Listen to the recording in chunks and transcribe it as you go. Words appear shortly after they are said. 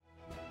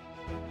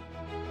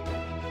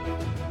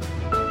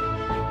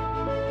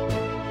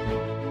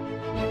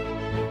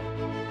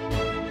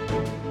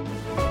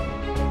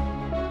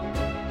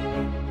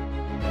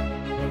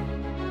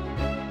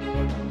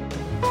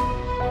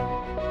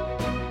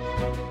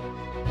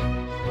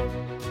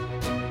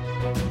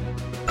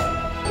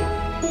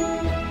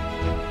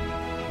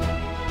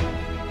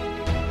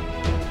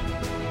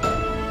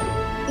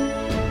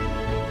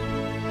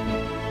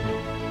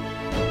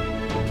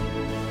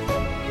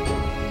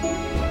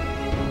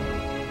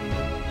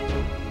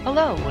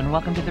Hello, and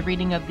welcome to the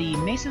reading of the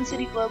Mason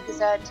City Globe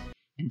Gazette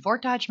and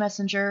Fort Dodge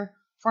Messenger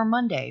for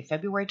Monday,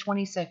 February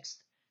 26th,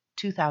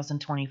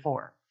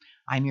 2024.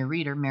 I'm your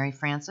reader, Mary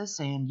Francis,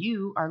 and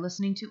you are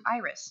listening to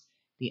IRIS,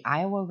 the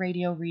Iowa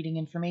Radio Reading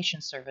Information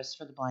Service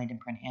for the Blind and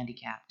Print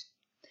Handicapped.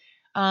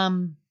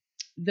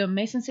 The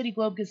Mason City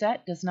Globe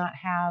Gazette does not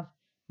have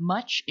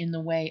much in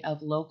the way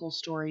of local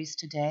stories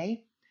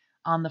today.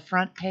 On the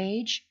front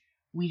page,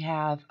 we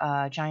have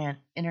a giant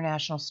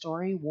international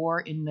story, War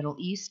in Middle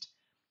East,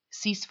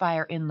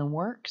 Ceasefire in the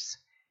Works,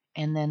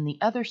 and then the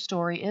other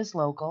story is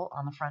local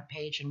on the front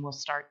page, and we'll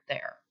start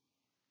there.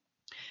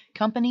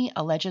 Company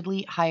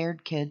allegedly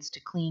hired kids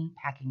to clean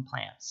packing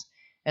plants.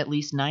 At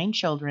least 9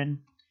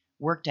 children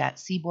worked at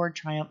Seaboard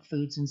Triumph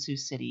Foods in Sioux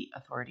City,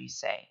 authorities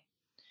say.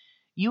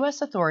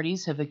 U.S.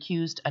 authorities have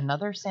accused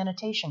another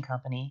sanitation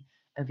company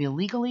of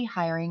illegally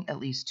hiring at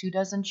least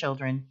 24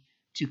 children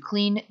to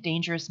clean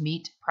dangerous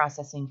meat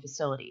processing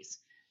facilities,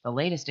 the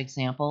latest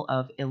example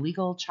of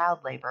illegal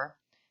child labor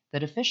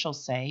that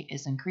officials say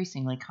is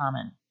increasingly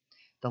common.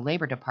 The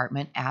Labor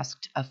Department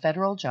asked a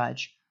federal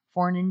judge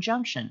for an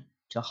injunction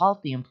to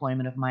halt the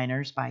employment of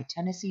minors by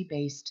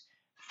Tennessee-based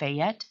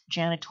Fayette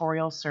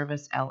Janitorial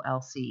Service,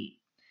 LLC,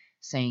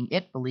 saying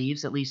it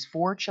believes at least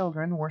 4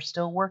 children were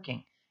still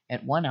working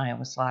at one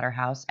Iowa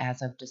slaughterhouse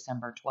as of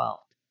December 12th.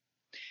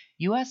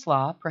 U.S.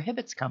 law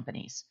prohibits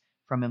companies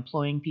from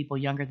employing people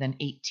younger than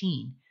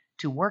 18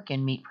 to work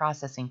in meat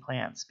processing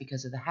plants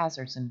because of the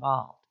hazards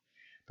involved.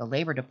 The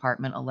Labor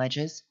Department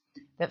alleges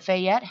that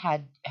Fayette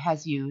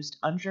has used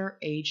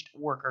underage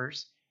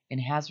workers in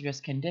hazardous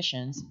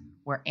conditions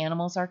where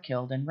animals are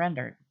killed and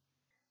rendered.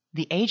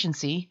 The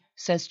agency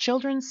says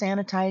children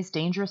sanitize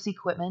dangerous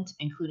equipment,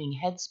 including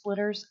head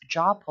splitters,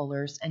 jaw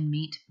pullers, and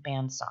meat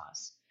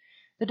bandsaws.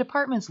 The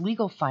department's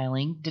legal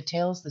filing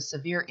details the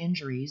severe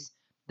injuries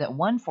that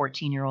one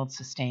 14-year-old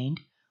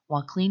sustained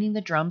while cleaning the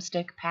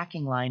drumstick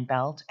packing line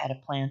belt at a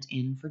plant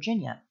in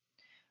Virginia.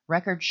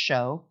 Records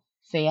show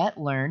Fayette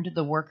learned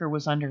the worker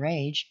was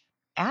underage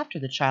after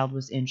the child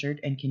was injured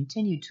and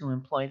continued to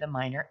employ the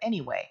minor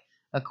anyway,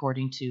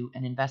 according to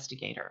an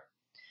investigator.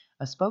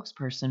 A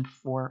spokesperson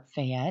for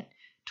Fayette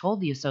told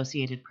the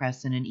Associated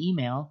Press in an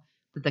email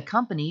that the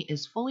company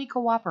is fully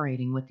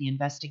cooperating with the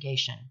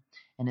investigation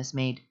and has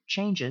made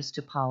changes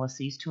to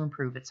policies to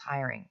improve its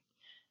hiring.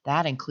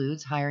 That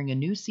includes hiring a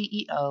new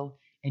CEO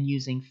and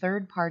using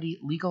third-party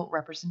legal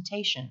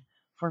representation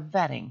for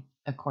vetting,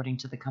 according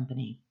to the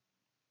company.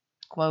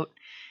 Quote,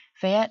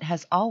 Fayette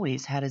has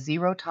always had a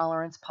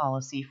zero-tolerance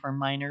policy for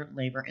minor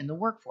labor in the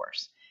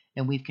workforce,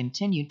 and we've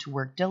continued to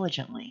work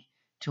diligently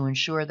to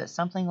ensure that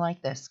something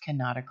like this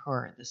cannot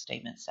occur, the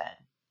statement said.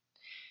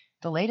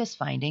 The latest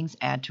findings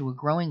add to a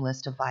growing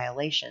list of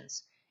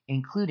violations,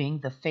 including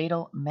the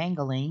fatal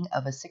mangling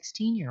of a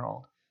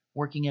 16-year-old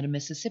working at a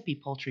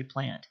Mississippi poultry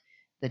plant,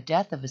 the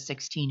death of a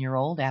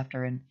 16-year-old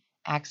after an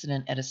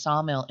accident at a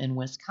sawmill in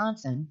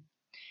Wisconsin,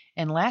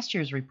 and last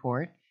year's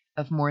report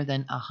of more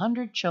than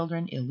 100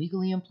 children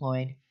illegally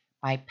employed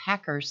by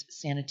Packers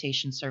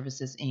Sanitation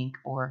Services, Inc.,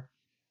 or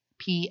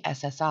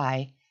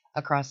PSSI,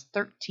 across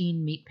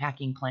 13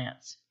 meatpacking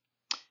plants.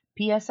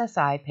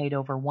 PSSI paid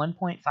over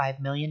 $1.5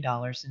 million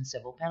in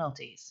civil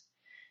penalties.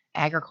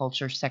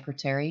 Agriculture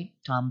Secretary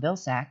Tom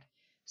Vilsack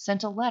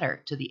sent a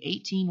letter to the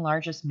 18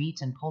 largest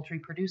meat and poultry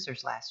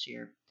producers last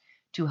year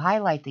to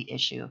highlight the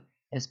issue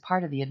as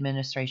part of the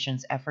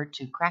administration's effort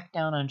to crack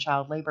down on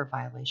child labor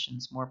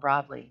violations more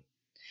broadly.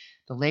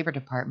 The Labor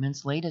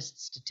Department's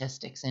latest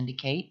statistics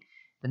indicate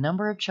the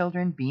number of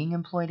children being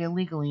employed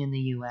illegally in the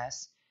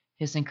U.S.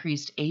 has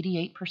increased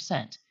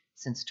 88%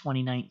 since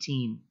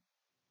 2019.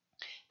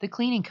 The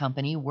cleaning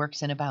company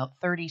works in about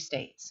 30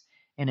 states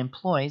and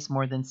employs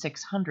more than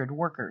 600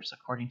 workers,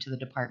 according to the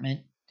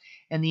department,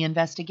 and the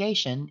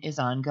investigation is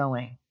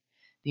ongoing.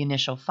 The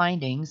initial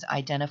findings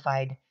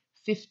identified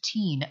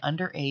 15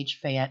 underage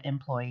Fayette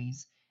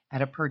employees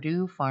at a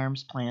Purdue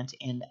Farms plant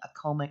in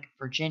Acomic,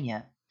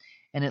 Virginia,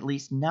 and at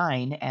least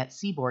 9 at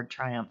Seaboard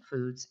Triumph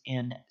Foods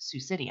in Sioux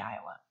City,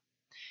 Iowa.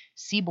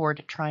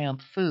 Seaboard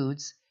Triumph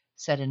Foods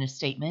said in a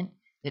statement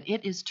that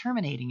it is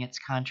terminating its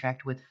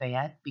contract with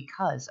Fayette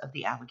because of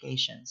the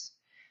allegations.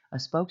 A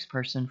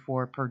spokesperson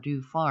for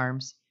Purdue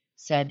Farms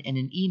said in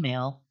an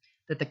email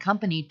that the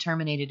company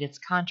terminated its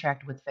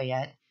contract with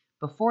Fayette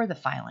before the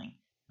filing,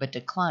 but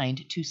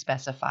declined to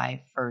specify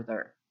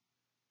further.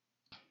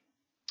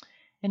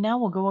 And now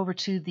we'll go over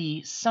to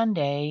the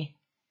Sunday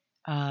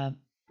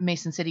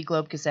Mason City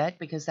Globe Gazette,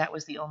 because that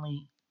was the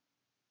only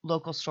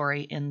local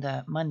story in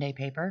the Monday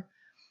paper.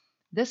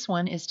 This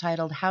one is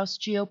titled House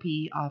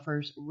GOP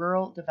Offers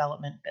Rural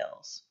Development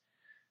Bills.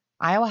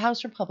 Iowa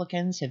House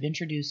Republicans have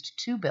introduced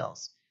 2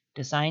 bills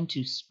designed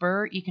to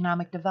spur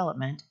economic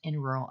development in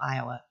rural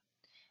Iowa.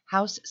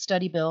 House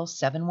Study Bill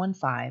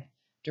 715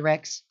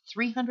 directs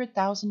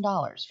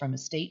 $300,000 from a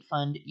state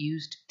fund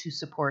used to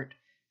support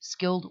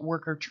skilled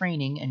worker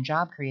training and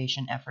job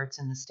creation efforts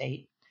in the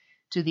state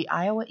to the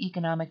Iowa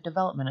Economic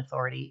Development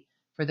Authority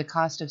for the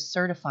cost of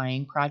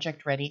certifying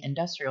project-ready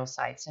industrial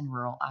sites in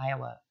rural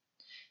Iowa.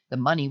 The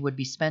money would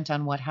be spent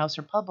on what House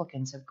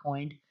Republicans have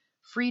coined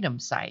freedom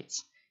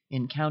sites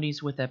in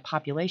counties with a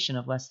population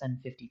of less than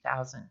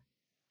 50,000.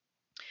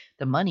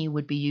 The money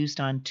would be used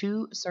on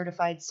 2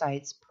 certified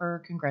sites per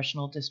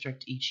congressional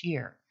district each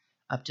year,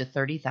 up to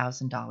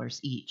 $30,000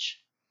 each.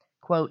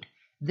 Quote,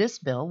 this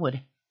bill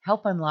would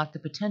help unlock the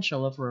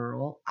potential of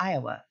rural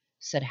Iowa,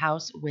 said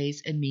House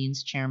Ways and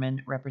Means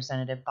Chairman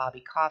Representative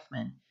Bobby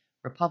Kaufman,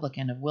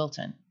 Republican of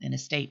Wilton, in a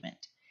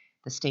statement.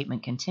 The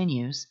statement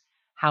continues,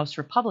 House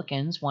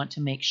Republicans want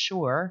to make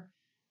sure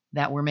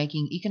that we're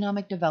making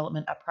economic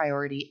development a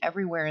priority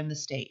everywhere in the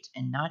state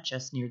and not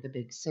just near the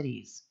big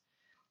cities.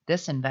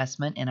 This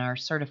investment in our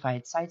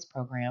Certified Sites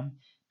program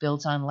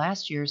builds on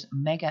last year's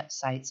mega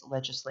sites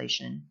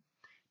legislation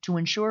to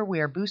ensure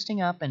we are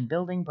boosting up and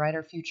building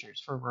brighter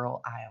futures for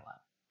rural Iowa.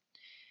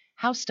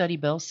 House Study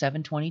Bill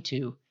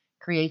 722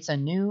 creates a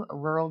new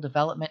rural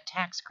development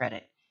tax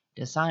credit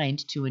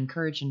designed to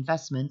encourage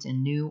investment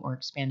in new or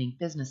expanding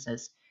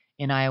businesses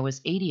in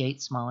Iowa's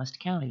 88 smallest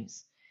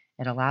counties.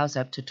 It allows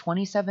up to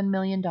 $27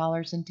 million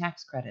in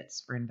tax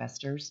credits for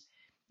investors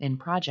in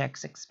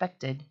projects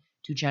expected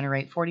to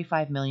generate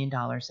 $45 million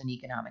in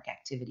economic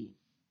activity.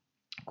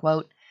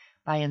 Quote,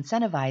 by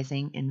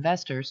incentivizing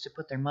investors to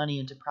put their money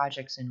into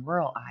projects in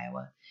rural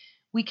Iowa,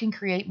 we can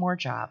create more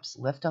jobs,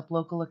 lift up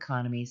local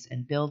economies,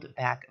 and build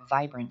back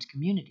vibrant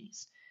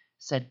communities,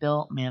 said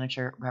Bill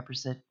Manager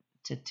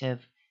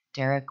Representative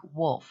Derek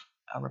Wolf,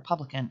 a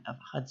Republican of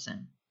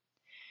Hudson.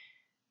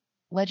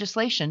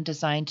 Legislation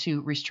designed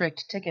to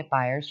restrict ticket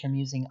buyers from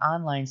using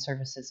online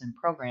services and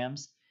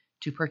programs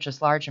to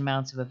purchase large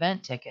amounts of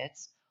event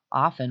tickets,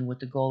 often with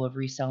the goal of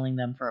reselling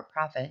them for a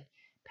profit,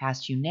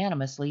 passed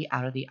unanimously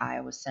out of the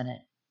Iowa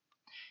Senate.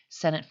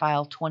 Senate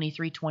File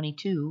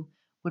 2322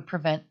 would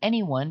prevent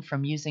anyone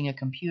from using a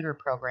computer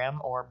program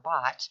or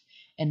bot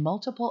and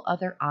multiple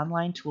other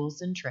online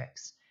tools and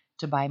tricks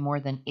to buy more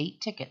than 8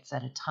 tickets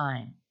at a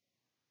time.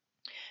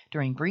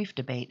 During brief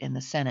debate in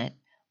the Senate,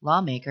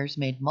 lawmakers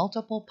made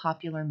multiple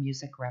popular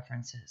music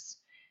references.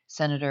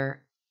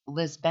 Senator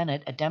Liz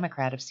Bennett, a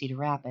Democrat of Cedar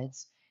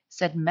Rapids,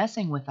 said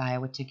messing with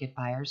Iowa ticket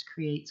buyers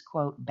creates,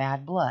 quote,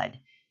 bad blood,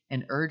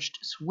 and urged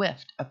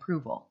swift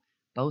approval,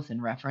 both in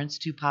reference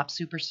to pop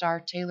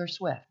superstar Taylor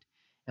Swift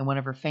and one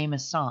of her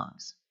famous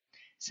songs.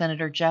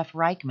 Senator Jeff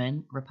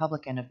Reichman,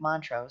 Republican of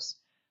Montrose,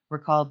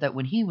 recalled that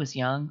when he was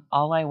young,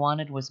 all I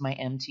wanted was my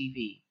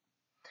MTV.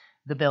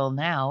 The bill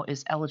now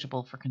is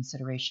eligible for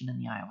consideration in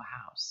the Iowa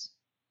House.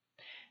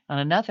 On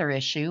another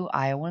issue,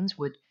 Iowans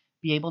would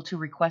be able to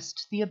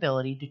request the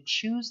ability to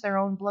choose their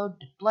own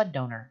blood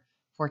donor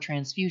for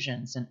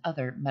transfusions and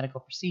other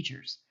medical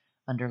procedures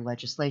under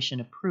legislation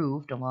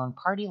approved along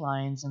party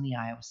lines in the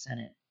Iowa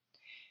Senate.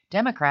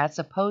 Democrats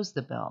opposed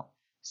the bill,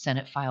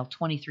 Senate File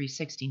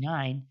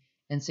 2369,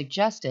 and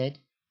suggested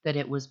that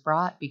it was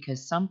brought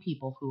because some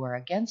people who are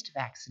against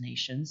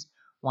vaccinations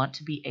want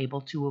to be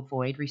able to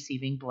avoid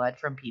receiving blood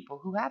from people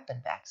who have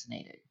been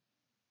vaccinated.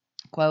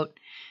 Quote,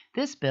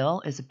 this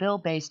bill is a bill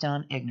based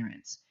on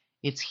ignorance.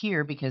 It's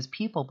here because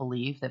people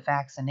believe that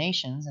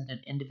vaccinations and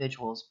an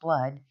individual's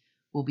blood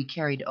will be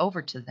carried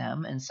over to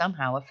them and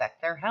somehow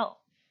affect their health,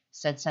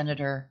 said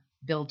Senator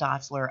Bill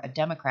Dotzler, a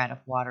Democrat of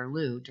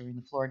Waterloo, during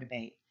the floor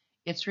debate.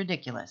 It's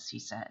ridiculous, he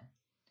said.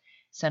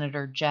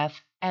 Senator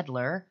Jeff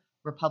Edler,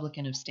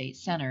 Republican of State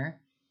Center,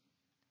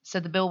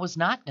 said the bill was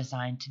not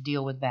designed to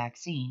deal with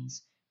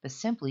vaccines, but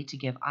simply to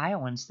give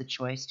Iowans the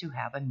choice to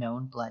have a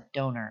known blood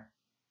donor.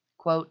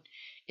 Quote,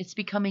 it's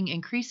becoming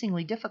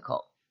increasingly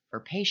difficult for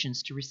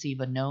patients to receive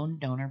a known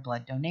donor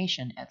blood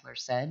donation, Edler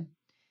said.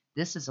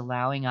 This is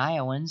allowing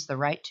Iowans the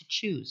right to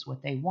choose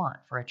what they want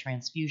for a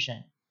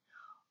transfusion.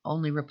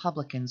 Only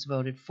Republicans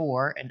voted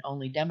for and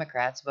only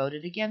Democrats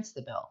voted against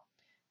the bill,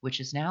 which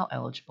is now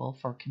eligible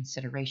for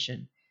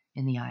consideration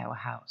in the Iowa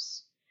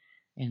House.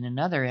 In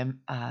another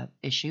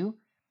issue,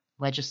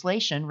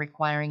 legislation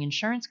requiring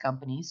insurance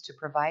companies to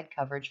provide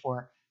coverage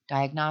for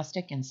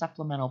diagnostic and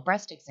supplemental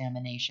breast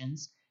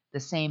examinations, the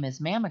same as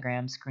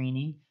mammogram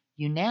screening,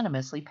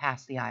 unanimously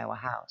passed the Iowa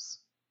House.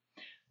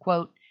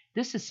 Quote,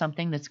 this is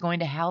something that's going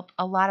to help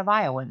a lot of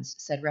Iowans,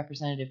 said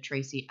Representative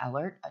Tracy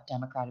Ellert, a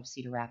Democrat of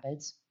Cedar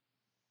Rapids.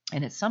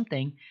 And it's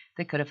something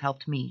that could have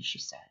helped me, she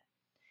said.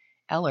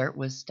 Ellert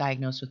was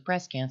diagnosed with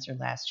breast cancer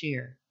last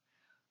year.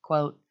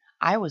 Quote,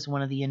 I was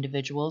one of the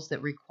individuals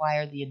that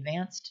required the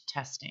advanced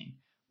testing,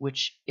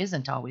 which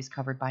isn't always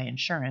covered by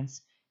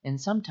insurance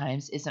and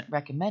sometimes isn't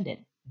recommended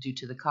due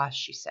to the cost,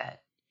 she said.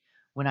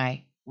 When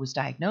I was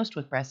diagnosed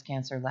with breast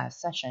cancer last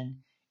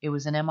session, it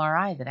was an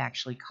MRI that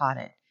actually caught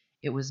it.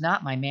 It was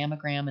not my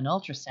mammogram and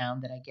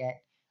ultrasound that I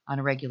get on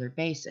a regular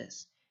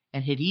basis,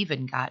 and had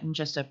even gotten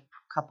just a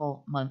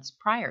couple months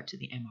prior to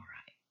the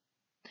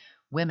MRI.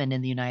 Women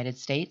in the United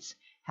States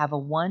have a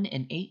 1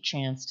 in 8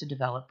 chance to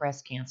develop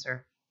breast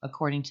cancer,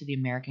 according to the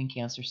American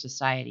Cancer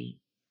Society.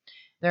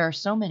 There are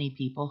so many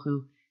people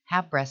who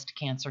have breast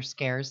cancer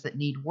scares that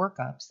need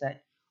workups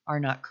that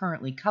are not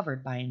currently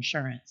covered by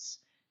insurance,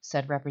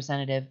 said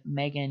Representative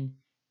Megan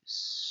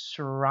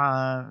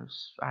Srinivas.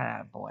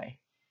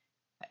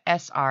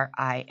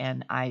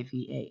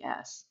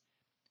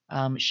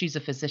 She's a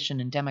physician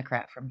and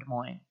Democrat from Des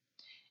Moines.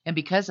 And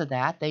because of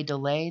that, they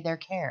delay their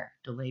care,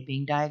 delay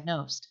being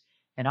diagnosed,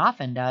 and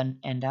often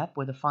end up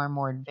with a far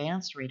more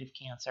advanced rate of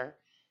cancer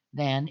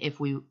than if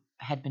we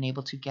had been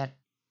able to get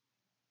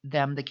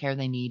them the care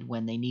they need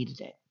when they needed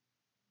it.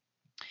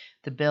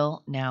 The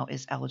bill now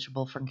is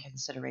eligible for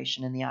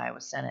consideration in the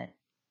Iowa Senate.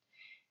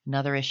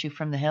 Another issue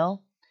from the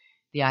Hill: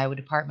 the Iowa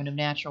Department of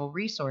Natural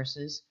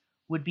Resources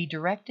would be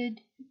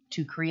directed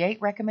to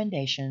create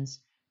recommendations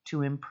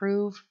to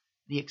improve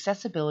the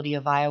accessibility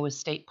of Iowa's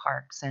state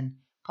parks and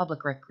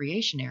public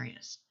recreation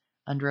areas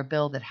under a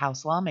bill that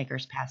House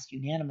lawmakers passed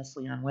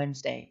unanimously on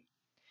Wednesday.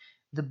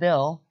 The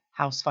bill,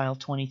 House File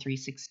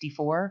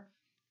 2364,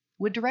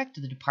 would direct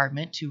the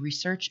department to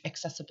research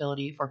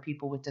accessibility for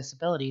people with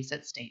disabilities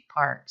at state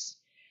parks.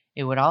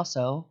 It would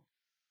also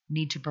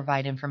need to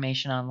provide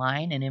information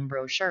online and in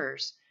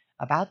brochures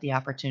about the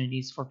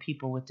opportunities for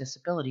people with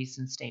disabilities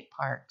in state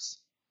parks.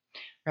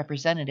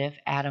 Representative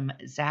Adam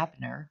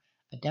Zabner,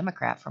 a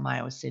Democrat from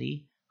Iowa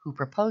City, who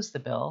proposed the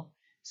bill,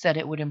 said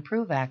it would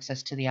improve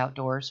access to the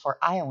outdoors for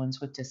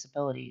Iowans with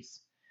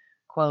disabilities.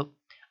 Quote,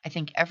 "I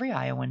think every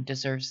Iowan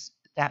deserves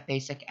that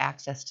basic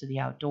access to the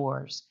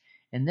outdoors,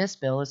 and this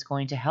bill is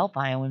going to help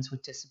Iowans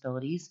with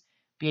disabilities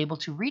be able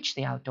to reach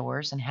the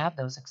outdoors and have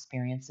those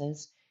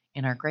experiences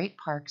in our great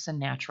parks and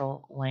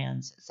natural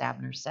lands,"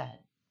 Zabner said.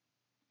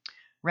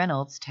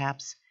 Reynolds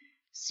taps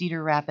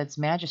Cedar Rapids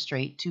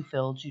magistrate to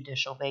fill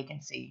judicial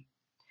vacancy.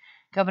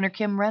 Governor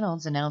Kim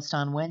Reynolds announced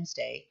on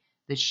Wednesday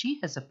that she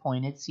has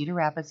appointed Cedar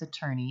Rapids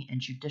attorney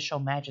and judicial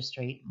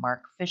magistrate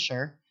Mark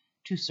Fisher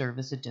to serve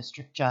as a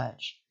district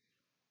judge.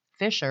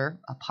 Fisher,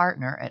 a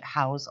partner at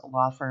Howes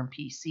Law Firm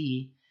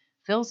PC,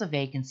 fills a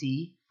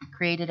vacancy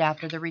created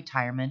after the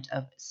retirement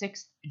of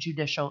 6th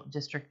Judicial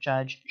District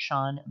Judge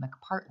Sean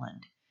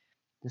McPartland.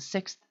 The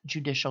 6th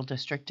Judicial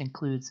District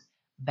includes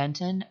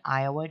Benton,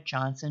 Iowa,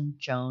 Johnson,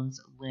 Jones,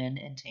 Lynn,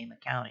 and Tama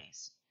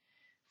counties.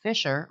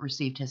 Fisher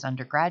received his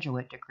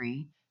undergraduate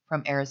degree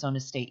from Arizona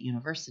State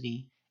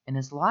University and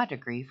his law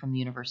degree from the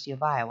University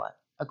of Iowa,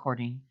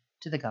 according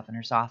to the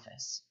governor's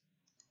office.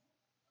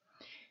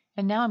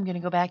 And now I'm going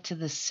to go back to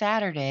the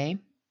Saturday,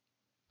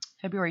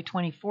 February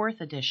 24th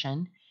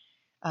edition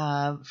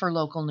for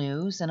local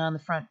news. And on the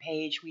front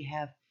page, we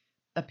have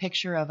a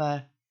picture of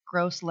a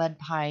gross lead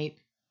pipe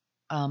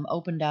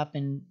opened up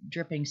and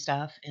dripping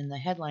stuff. And the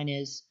headline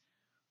is,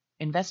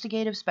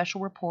 "Investigative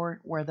Special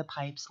Report Where the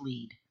Pipes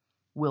Lead.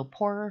 Will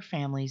poorer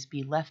families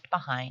be left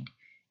behind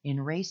in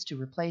race to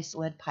replace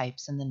lead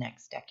pipes in the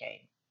next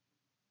decade?"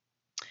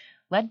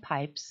 Lead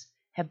pipes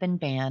have been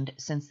banned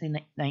since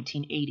the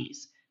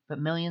 1980s, but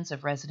millions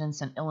of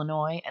residents in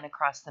Illinois and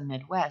across the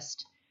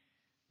Midwest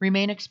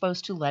remain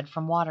exposed to lead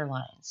from water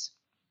lines.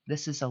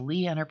 This is a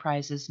Lee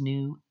Enterprises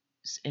new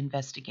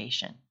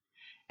investigation,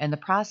 and the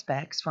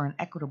prospects for an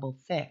equitable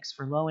fix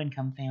for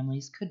low-income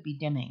families could be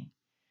dimming.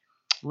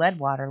 Lead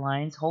water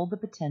lines hold the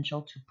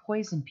potential to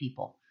poison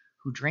people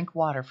who drink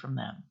water from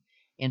them.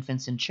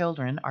 Infants and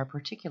children are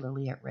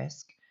particularly at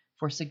risk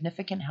for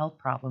significant health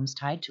problems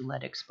tied to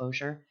lead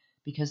exposure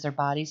because their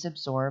bodies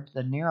absorb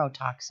the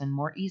neurotoxin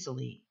more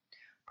easily.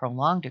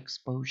 Prolonged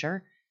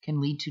exposure can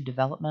lead to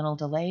developmental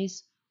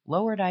delays,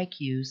 lowered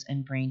IQs,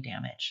 and brain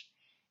damage.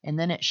 And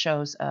then it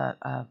shows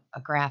a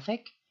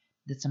graphic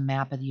that's a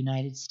map of the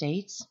United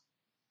States,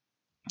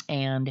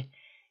 and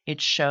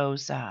it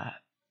shows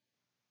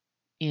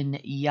in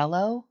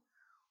yellow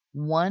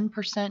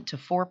 1% to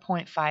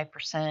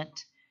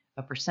 4.5%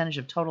 a percentage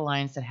of total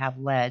lines that have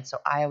lead. So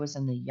Iowa's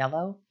in the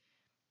yellow,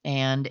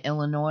 and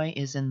Illinois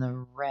is in the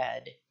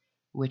red,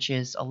 which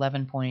is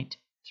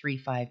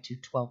 11.35 to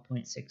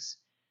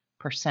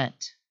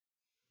 12.6%.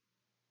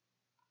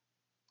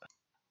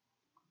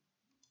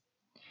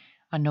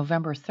 On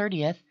November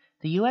 30th,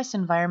 the U.S.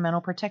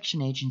 Environmental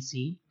Protection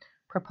Agency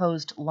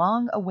proposed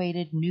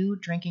long-awaited new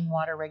drinking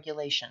water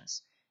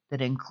regulations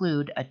that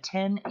include a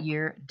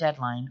 10-year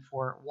deadline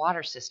for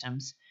water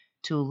systems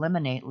to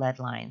eliminate lead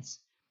lines,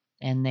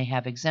 and they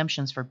have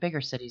exemptions for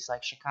bigger cities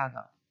like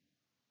Chicago.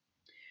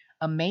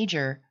 A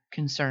major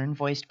concern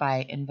voiced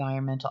by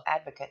environmental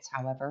advocates,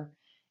 however,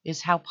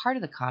 is how part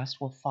of the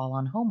cost will fall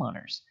on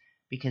homeowners,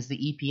 because the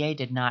EPA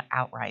did not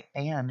outright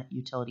ban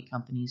utility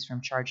companies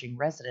from charging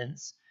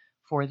residents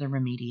for the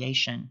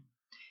remediation.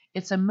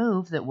 It's a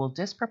move that will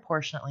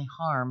disproportionately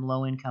harm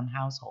low-income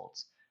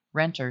households,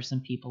 renters,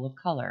 and people of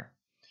color,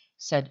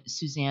 said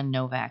Suzanne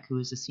Novak, who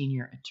is a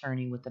senior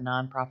attorney with the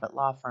nonprofit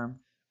law firm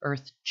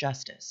Earth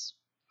Justice.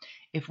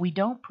 If we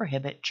don't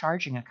prohibit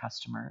charging a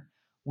customer,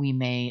 we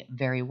may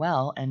very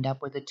well end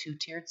up with a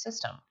two-tiered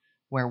system,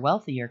 where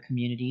wealthier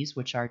communities,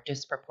 which are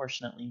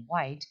disproportionately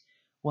white,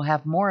 will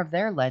have more of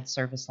their lead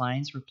service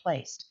lines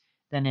replaced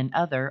than in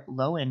other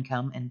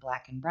low-income and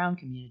black and brown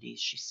communities,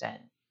 she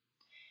said.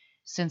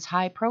 Since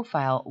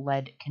high-profile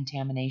lead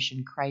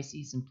contamination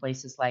crises in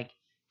places like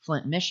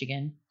Flint,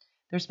 Michigan,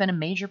 there's been a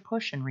major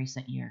push in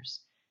recent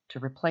years to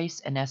replace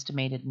an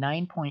estimated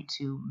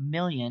 9.2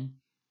 million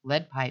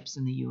lead pipes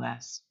in the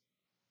U.S.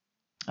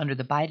 Under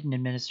the Biden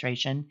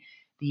administration,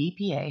 the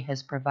EPA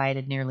has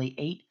provided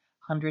nearly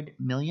 $800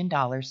 million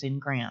in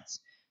grants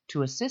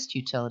to assist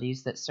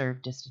utilities that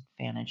serve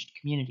disadvantaged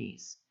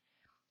communities.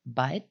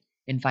 But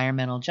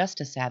environmental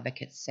justice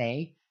advocates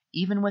say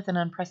even with an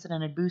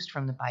unprecedented boost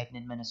from the Biden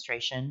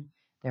administration,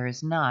 there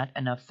is not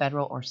enough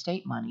federal or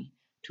state money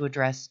to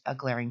address a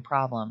glaring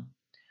problem.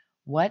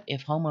 What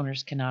if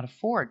homeowners cannot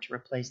afford to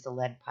replace the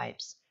lead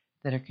pipes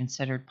that are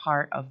considered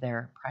part of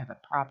their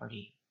private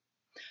property?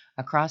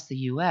 Across the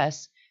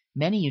U.S.,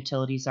 many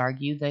utilities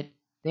argue that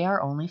they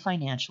are only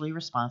financially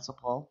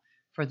responsible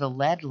for the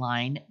lead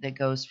line that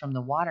goes from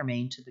the water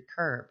main to the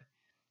curb,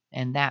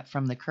 and that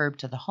from the curb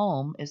to the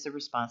home is the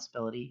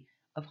responsibility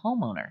of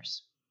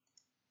homeowners.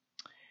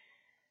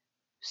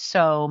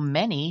 So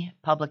many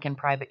public and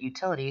private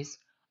utilities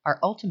are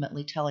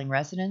ultimately telling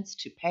residents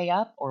to pay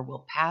up or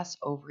will pass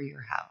over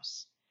your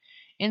house.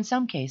 In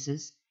some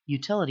cases,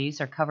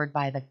 utilities are covering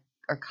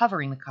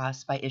the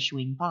costs by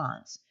issuing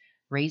bonds,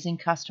 raising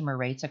customer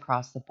rates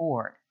across the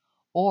board,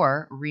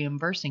 or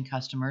reimbursing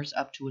customers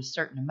up to a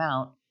certain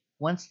amount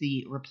once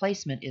the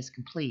replacement is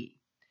complete.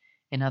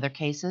 In other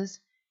cases,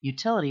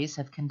 utilities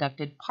have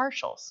conducted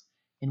partials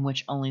in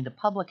which only the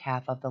public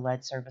half of the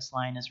lead service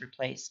line is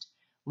replaced,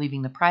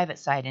 leaving the private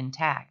side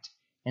intact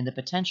and the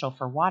potential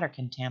for water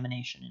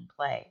contamination in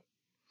play.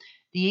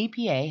 The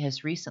EPA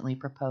has recently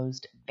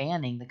proposed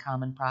banning the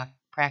common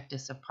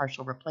practice of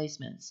partial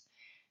replacements,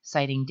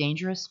 citing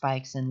dangerous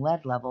spikes in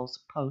lead levels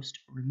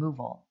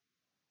post-removal.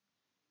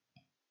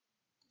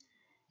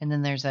 And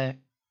then there's a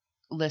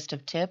list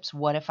of tips.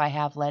 What if I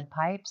have lead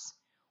pipes?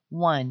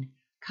 1.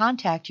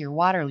 Contact your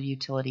water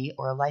utility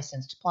or a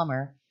licensed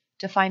plumber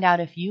to find out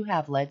if you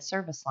have lead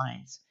service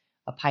lines,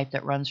 a pipe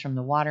that runs from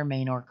the water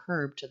main or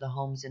curb to the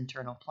home's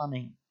internal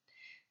plumbing.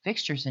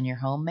 Fixtures in your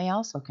home may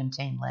also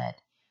contain lead.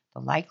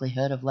 The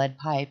likelihood of lead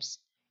pipes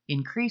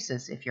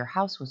increases if your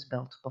house was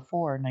built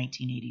before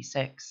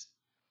 1986.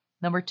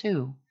 Number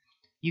 2,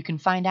 you can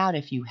find out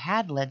if you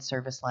had lead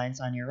service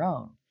lines on your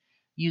own.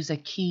 Use a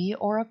key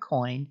or a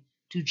coin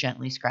to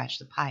gently scratch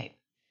the pipe.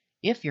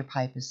 If your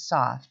pipe is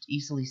soft,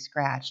 easily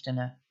scratched, and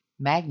a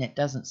magnet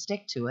doesn't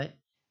stick to it,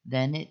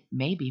 then it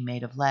may be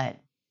made of lead.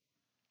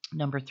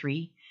 Number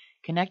 3,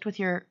 connect with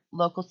your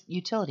local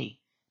utility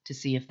to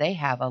see if they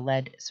have a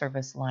lead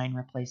service line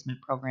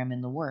replacement program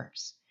in the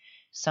works.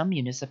 Some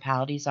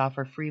municipalities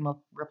offer free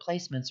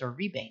replacements or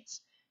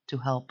rebates to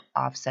help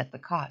offset the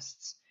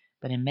costs,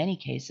 but in many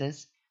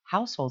cases,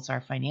 households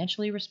are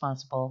financially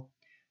responsible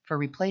for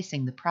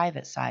replacing the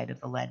private side of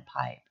the lead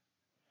pipe.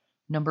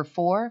 Number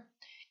 4,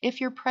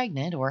 if you're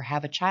pregnant or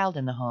have a child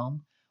in the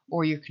home,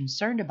 or you're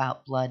concerned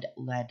about blood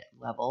lead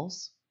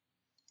levels,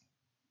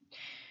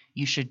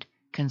 you should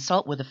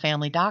consult with a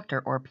family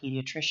doctor or a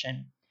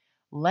pediatrician.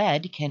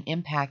 Lead can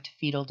impact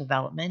fetal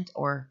development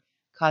or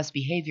cause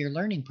behavior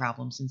learning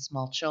problems in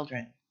small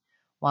children.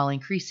 While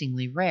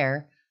increasingly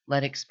rare,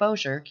 lead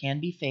exposure can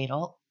be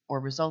fatal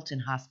or result in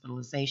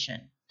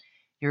hospitalization.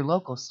 Your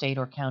local state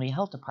or county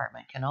health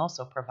department can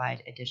also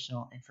provide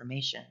additional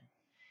information.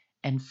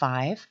 And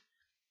 5,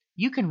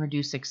 you can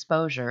reduce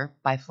exposure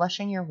by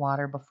flushing your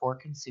water before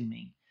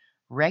consuming,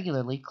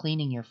 regularly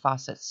cleaning your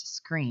faucet's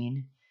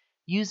screen,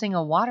 using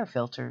a water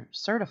filter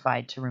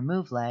certified to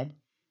remove lead,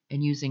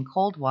 and using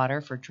cold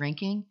water for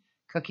drinking,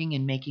 cooking,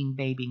 and making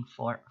baby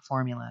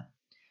formula.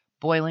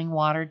 Boiling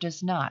water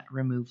does not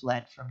remove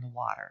lead from the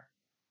water.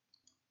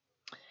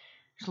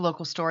 Here's a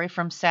local story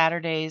from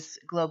Saturday's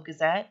Globe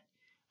Gazette.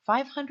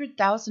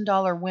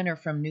 $500,000 winner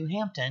from New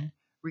Hampton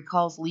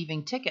recalls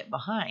leaving ticket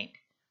behind.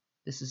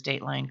 This is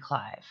Dateline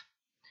Clive.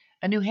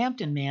 A New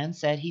Hampton man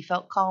said he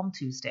felt calm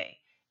Tuesday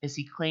as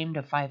he claimed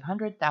a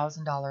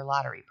 $500,000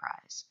 lottery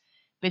prize,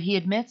 but he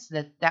admits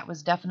that that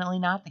was definitely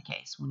not the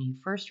case when he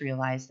first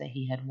realized that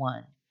he had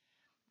won.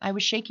 I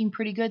was shaking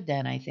pretty good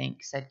then, I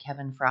think, said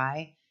Kevin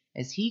Fry,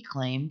 as he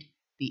claimed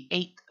the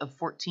 8th of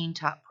 14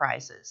 top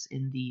prizes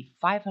in the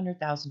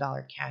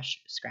 $500,000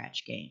 cash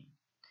scratch game.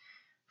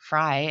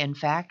 Fry, in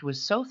fact,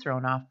 was so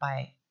thrown off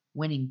by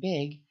winning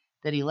big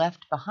that he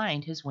left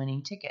behind his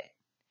winning ticket.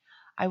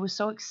 I was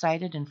so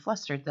excited and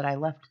flustered that I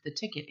left the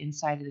ticket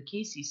inside of the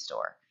Casey's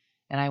store,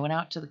 and I went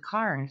out to the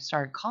car and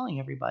started calling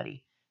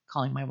everybody,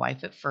 calling my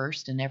wife at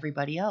first and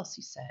everybody else,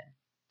 he said.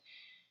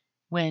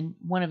 When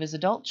one of his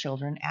adult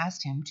children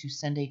asked him to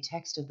send a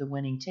text of the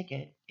winning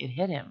ticket, it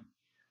hit him.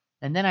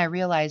 And then I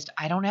realized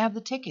I don't have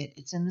the ticket.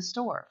 It's in the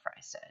store, Fry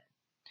said.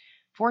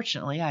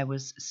 Fortunately, I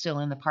was still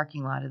in the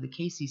parking lot of the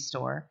Casey's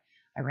store.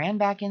 I ran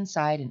back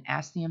inside and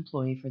asked the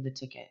employee for the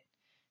ticket.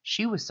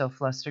 She was so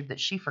flustered that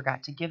she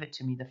forgot to give it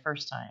to me the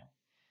first time.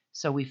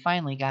 So we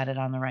finally got it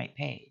on the right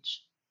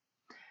page.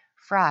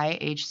 Fry,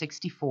 age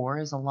 64,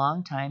 is a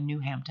longtime New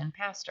Hampton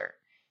pastor,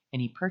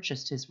 and he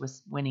purchased his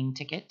winning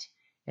ticket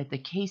at the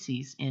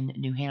Casey's in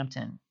New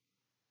Hampton.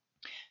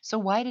 So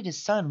why did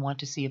his son want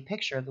to see a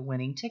picture of the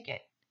winning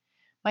ticket?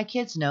 My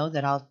kids know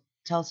that I'll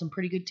tell some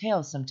pretty good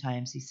tales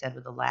sometimes, he said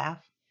with a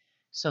laugh.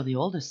 So the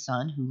oldest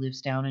son, who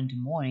lives down in Des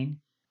Moines,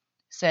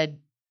 said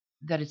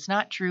that it's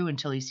not true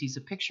until he sees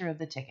a picture of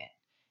the ticket.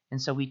 And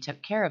so we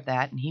took care of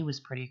that, and he was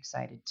pretty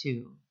excited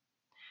too.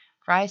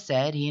 Fry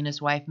said he and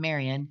his wife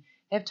Marion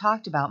have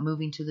talked about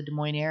moving to the Des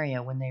Moines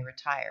area when they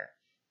retire,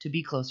 to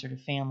be closer to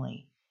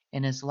family,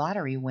 and his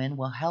lottery win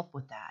will help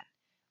with that,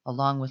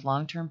 along with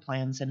long-term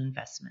plans and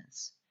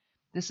investments.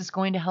 This is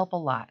going to help a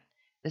lot.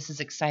 This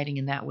is exciting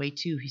in that way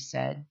too, he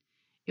said.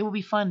 It will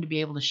be fun to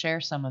be able to share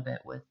some of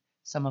it with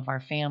some of our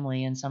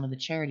family and some of the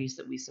charities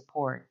that we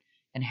support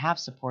and have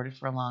supported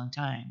for a long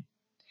time.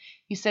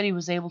 He said he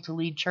was able to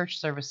lead church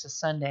services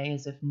Sunday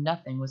as if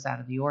nothing was out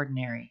of the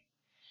ordinary.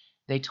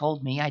 They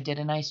told me I did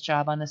a nice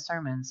job on the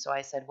sermons, so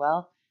I said,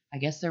 well, I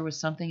guess there was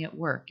something at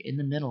work in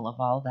the middle of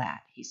all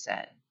that, he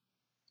said.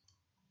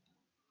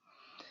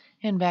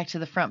 And back to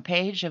the front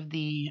page of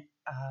the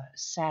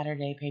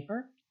Saturday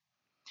paper.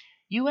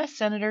 U.S.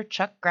 Senator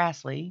Chuck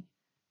Grassley,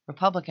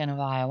 Republican of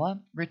Iowa,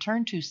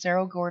 returned to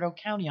Cerro Gordo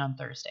County on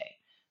Thursday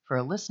for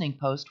a listening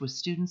post with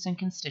students and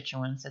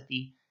constituents at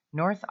the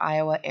North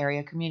Iowa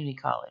Area Community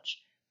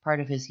College, part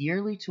of his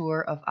yearly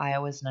tour of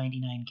Iowa's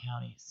 99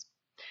 counties.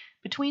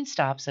 Between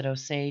stops at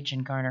Osage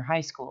and Garner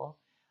High School,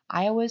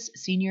 Iowa's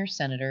senior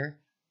senator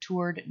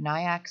toured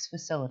NIAC's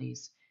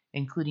facilities,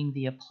 including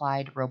the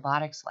Applied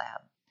Robotics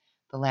Lab.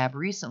 The lab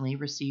recently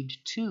received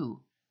 2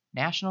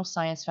 National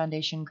Science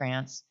Foundation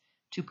grants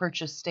to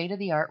purchase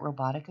state-of-the-art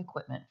robotic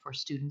equipment for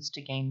students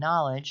to gain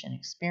knowledge and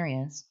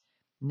experience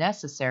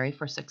necessary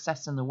for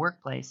success in the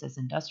workplace as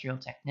industrial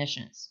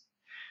technicians.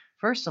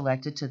 First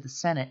elected to the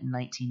Senate in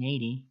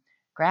 1980,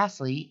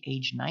 Grassley,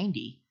 age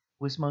 90,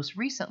 was most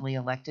recently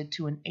elected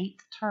to an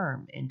 8th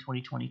term in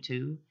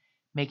 2022,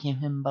 making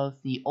him both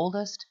the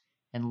oldest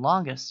and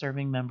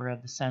longest-serving member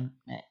of the Senate.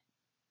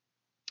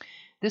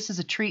 This is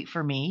a treat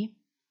for me,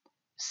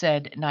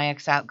 said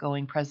NIAC's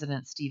outgoing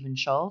president Stephen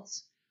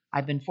Schultz.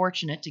 I've been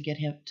fortunate to get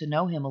to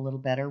know him a little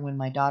better when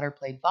my daughter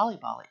played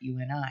volleyball at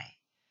UNI.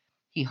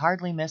 He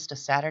hardly missed a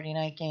Saturday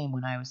night game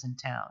when I was in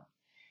town.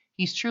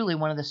 He's truly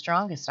one of the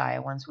strongest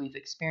Iowans we've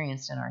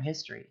experienced in our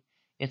history.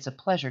 It's a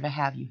pleasure to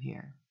have you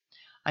here.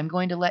 I'm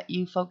going to let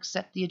you folks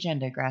set the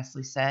agenda,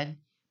 Grassley said,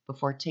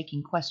 before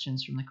taking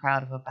questions from the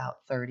crowd of about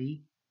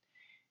 30.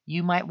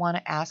 You might want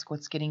to ask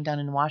what's getting done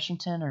in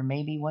Washington or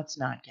maybe what's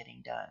not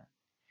getting done.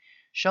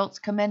 Schultz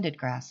commended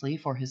Grassley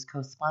for his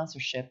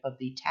co-sponsorship of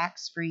the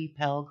Tax-Free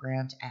Pell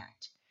Grant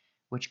Act,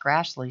 which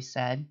Grassley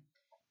said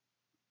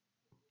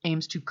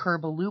aims to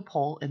curb a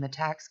loophole in the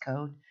tax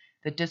code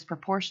that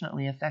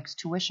disproportionately affects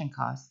tuition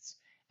costs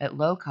at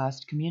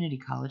low-cost community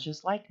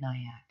colleges like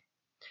NIAC.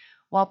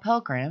 While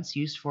Pell Grants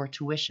used for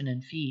tuition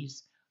and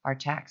fees are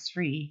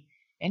tax-free,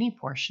 any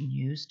portion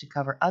used to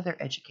cover other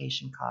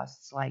education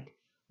costs like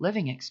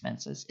living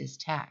expenses is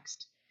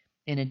taxed.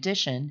 In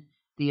addition,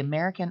 the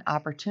American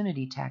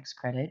Opportunity Tax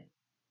Credit,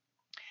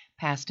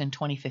 passed in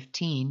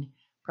 2015,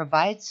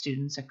 provides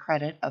students a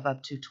credit of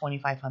up to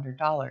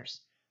 $2,500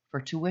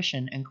 for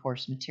tuition and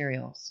course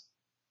materials.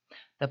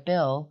 The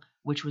bill,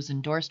 which was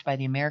endorsed by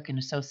the American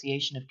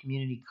Association of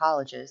Community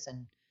Colleges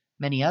and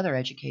many other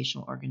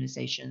educational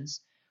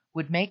organizations,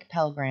 would make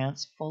Pell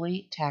Grants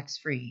fully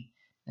tax-free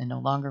and no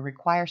longer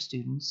require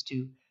students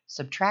to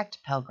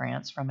subtract Pell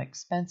Grants from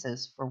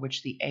expenses for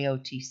which the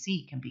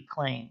AOTC can be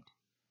claimed.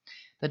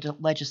 The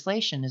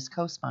legislation is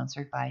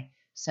co-sponsored by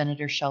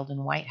Senator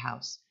Sheldon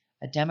Whitehouse,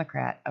 a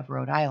Democrat of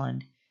Rhode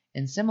Island,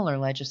 and similar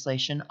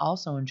legislation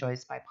also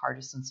enjoys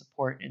bipartisan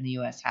support in the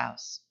U.S.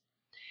 House.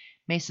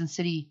 Mason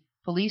City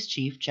Police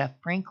Chief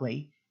Jeff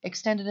Brinkley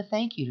extended a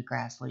thank you to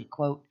Grassley,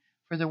 quote,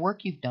 for the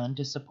work you've done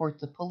to support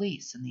the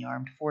police and the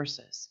armed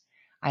forces.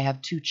 I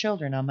have 2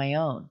 children on my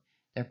own.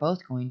 They're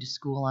both going to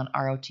school on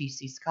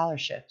ROTC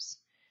scholarships.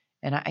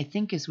 And I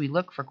think as we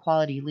look for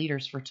quality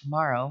leaders for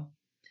tomorrow,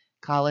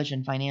 college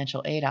and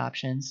financial aid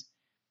options,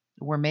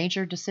 we're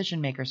major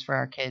decision makers for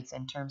our kids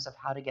in terms of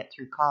how to get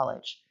through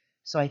college.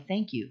 So I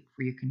thank you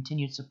for your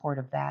continued support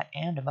of that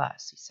and of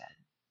us, he said.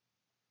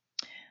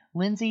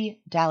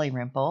 Lindsay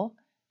Dalrymple,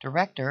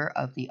 director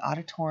of the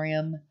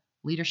Auditorium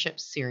Leadership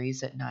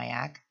Series at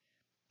NIAC,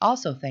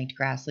 also thanked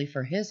Grassley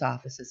for his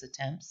office's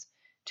attempts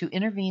to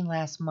intervene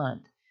last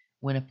month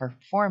when a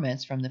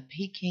performance from the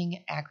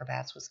Peking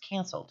Acrobats was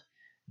canceled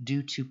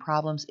due to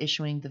problems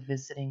issuing the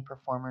visiting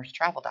performers'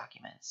 travel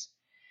documents.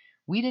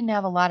 We didn't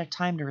have a lot of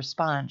time to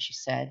respond, she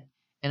said,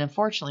 and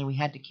unfortunately we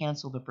had to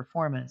cancel the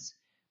performance,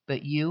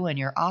 but you and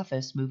your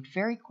office moved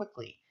very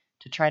quickly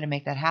to try to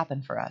make that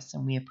happen for us,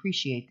 and we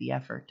appreciate the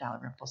effort,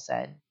 Dalrymple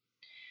said.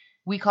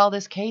 We call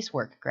this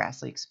casework,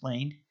 Grassley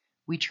explained.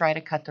 We try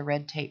to cut the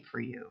red tape for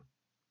you.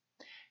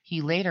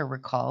 He later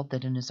recalled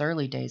that in his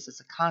early days as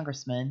a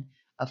congressman,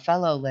 a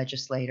fellow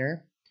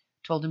legislator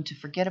told him to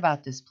forget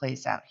about this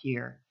place out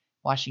here,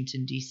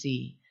 Washington,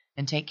 D.C.,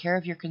 and take care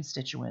of your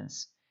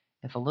constituents.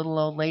 If a little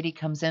old lady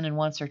comes in and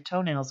wants her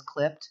toenails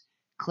clipped,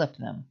 clip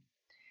them.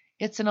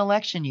 It's an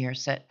election year,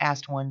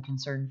 asked one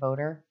concerned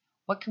voter.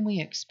 What can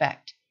we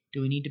expect?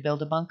 Do we need to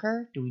build a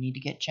bunker? Do we need to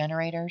get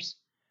generators?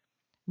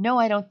 No,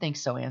 I don't think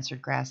so,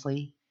 answered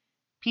Grassley.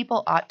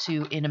 People ought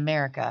to, in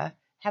America,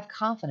 have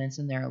confidence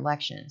in their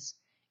elections.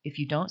 If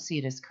you don't see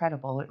it as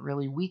credible, it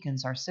really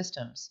weakens our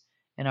systems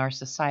and our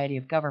society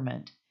of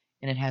government,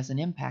 and it has an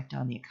impact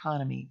on the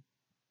economy.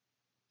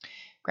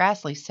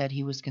 Grassley said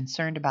he was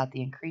concerned about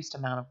the increased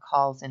amount of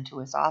calls into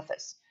his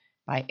office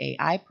by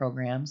AI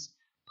programs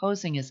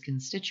posing as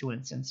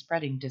constituents and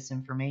spreading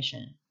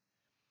disinformation.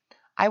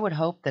 I would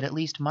hope that at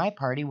least my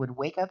party would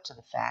wake up to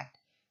the fact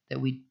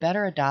that we'd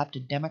better adopt a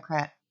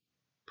Democrat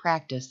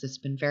practice that's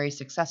been very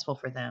successful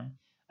for them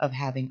of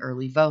having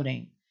early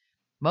voting.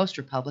 Most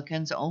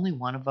Republicans only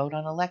want to vote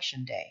on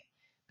Election Day,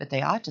 but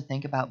they ought to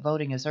think about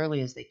voting as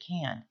early as they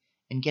can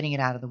and getting it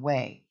out of the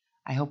way.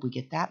 I hope we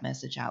get that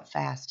message out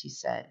fast, he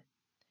said.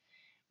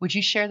 Would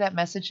you share that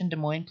message in Des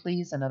Moines,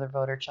 please? Another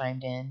voter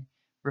chimed in,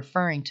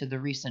 referring to the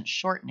recent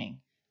shortening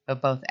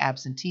of both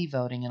absentee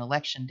voting and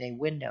Election Day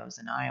windows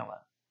in Iowa.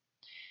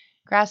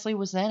 Grassley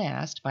was then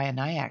asked by a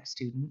NIAC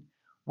student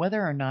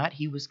whether or not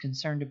he was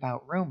concerned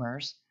about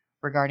rumors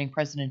regarding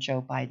President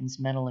Joe Biden's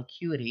mental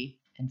acuity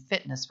and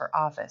fitness for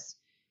office,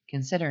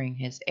 considering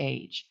his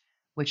age,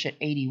 which at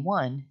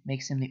 81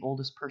 makes him the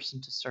oldest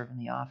person to serve in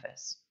the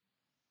office.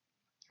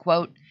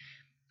 Quote,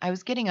 I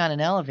was getting on an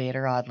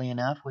elevator, oddly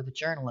enough, with a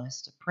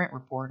journalist, a print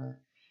reporter,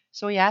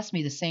 so he asked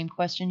me the same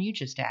question you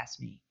just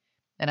asked me.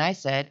 And I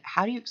said,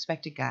 how do you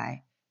expect a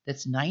guy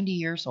that's 90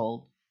 years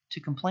old to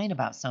complain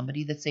about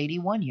somebody that's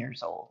 81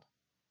 years old?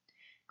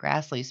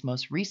 Grassley's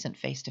most recent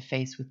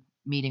face-to-face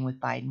meeting with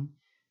Biden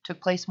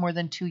took place more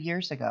than 2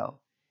 years ago.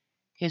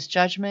 His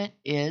judgment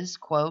is,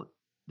 quote,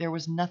 there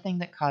was nothing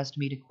that caused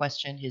me to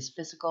question his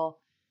physical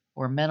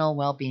or mental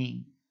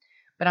well-being,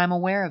 but I'm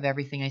aware of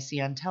everything I see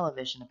on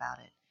television about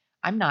it.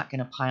 I'm not going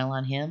to pile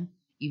on him,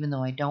 even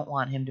though I don't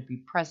want him to be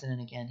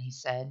president again, he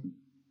said.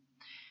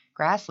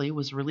 Grassley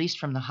was released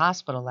from the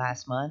hospital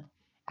last month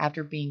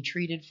after being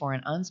treated for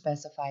an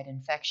unspecified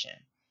infection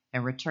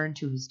and returned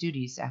to his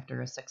duties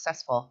after a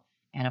successful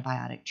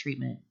antibiotic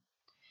treatment.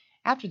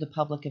 After the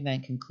public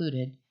event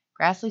concluded,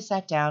 Grassley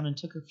sat down and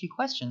took a few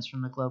questions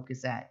from the Globe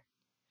Gazette.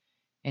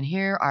 And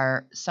here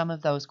are some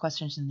of those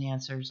questions and the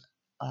answers,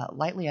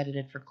 lightly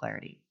edited for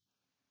clarity.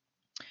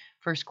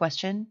 First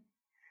question.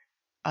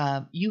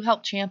 You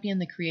helped champion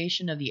the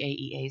creation of the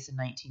AEAs in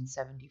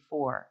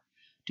 1974.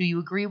 Do you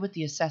agree with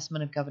the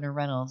assessment of Governor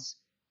Reynolds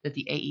that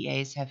the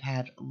AEAs have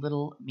had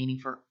little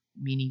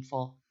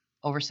meaningful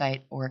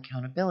oversight or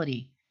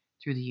accountability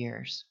through the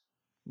years?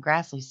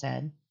 Grassley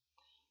said,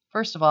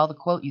 first of all, the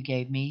quote you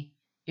gave me,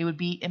 it would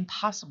be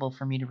impossible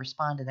for me to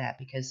respond to that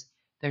because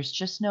there's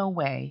just no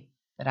way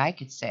that I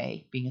could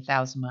say, being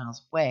 1,000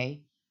 miles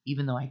away,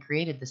 even though I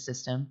created the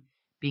system,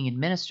 being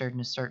administered in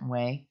a certain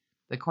way,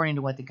 according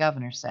to what the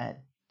governor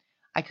said.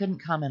 I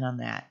couldn't comment on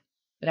that.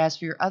 But as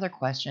for your other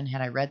question, had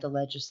I read the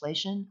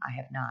legislation? I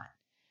have not.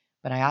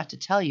 But I ought to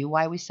tell you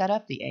why we set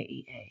up the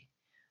AEA.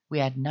 We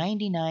had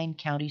 99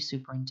 county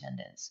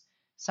superintendents.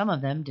 Some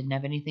of them didn't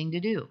have anything to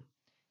do.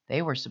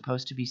 They were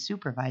supposed to be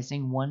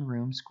supervising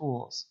one-room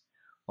schools.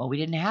 Well, we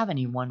didn't have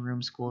any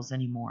one-room schools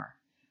anymore.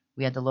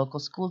 We had the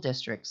local school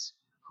districts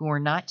who were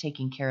not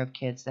taking care of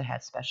kids that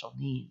had special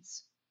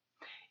needs.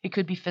 It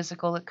could be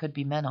physical, it could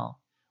be mental.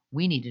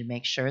 We needed to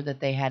make sure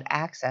that they had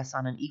access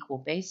on an equal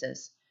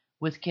basis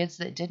with kids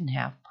that didn't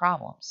have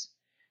problems.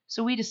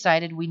 So we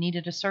decided we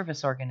needed a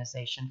service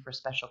organization for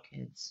special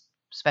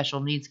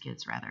needs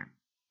kids.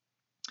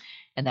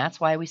 And that's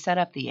why we set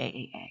up the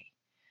AAA.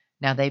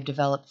 Now they've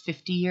developed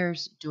 50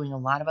 years doing a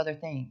lot of other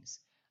things.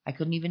 I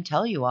couldn't even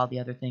tell you all the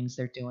other things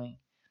they're doing,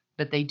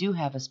 but they do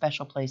have a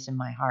special place in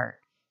my heart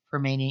for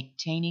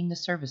maintaining the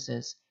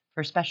services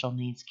for special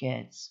needs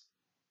kids.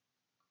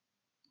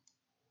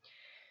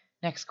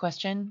 Next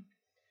question.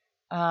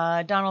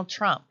 Donald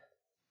Trump.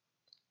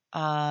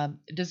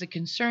 Does it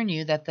concern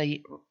you that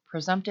the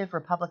presumptive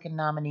Republican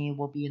nominee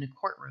will be in a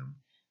courtroom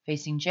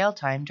facing jail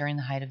time during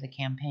the height of the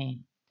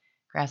campaign?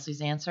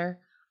 Grassley's answer,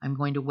 I'm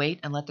going to wait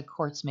and let the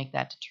courts make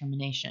that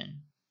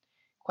determination.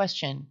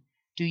 Question.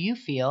 Do you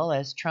feel,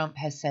 as Trump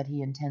has said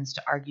he intends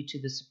to argue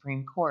to the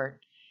Supreme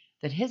Court,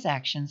 that his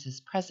actions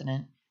as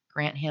president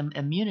grant him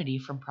immunity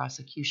from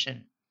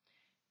prosecution?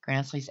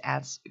 Grassley's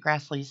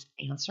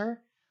answer,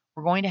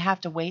 we're going to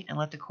have to wait and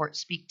let the court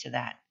speak to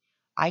that.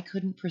 I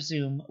couldn't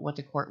presume what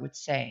the court would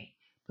say,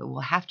 but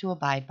we'll have to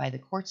abide by the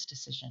court's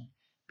decision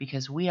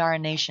because we are a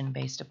nation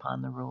based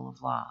upon the rule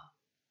of law.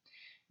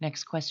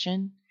 Next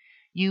question.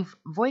 You've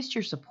voiced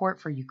your support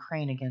for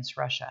Ukraine against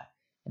Russia,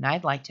 and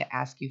I'd like to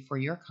ask you for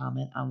your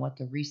comment on what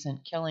the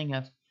recent killing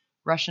of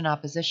Russian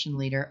opposition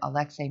leader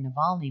Alexei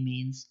Navalny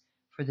means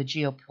for the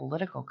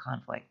geopolitical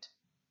conflict.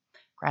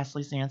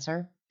 Grassley's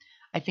answer,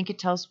 I think it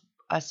tells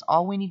us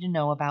all we need to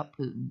know about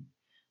Putin.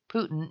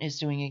 Putin is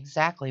doing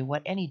exactly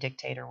what any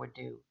dictator would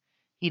do.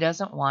 He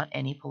doesn't want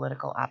any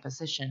political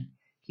opposition.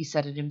 He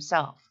said it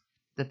himself,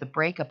 that the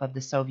breakup of the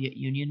Soviet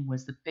Union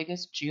was the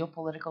biggest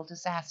geopolitical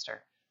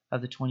disaster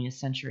of the 20th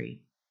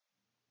century.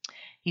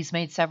 He's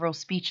made several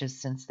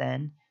speeches since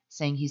then,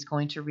 saying he's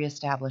going to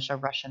reestablish a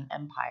Russian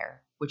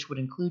empire, which would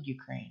include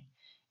Ukraine,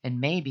 and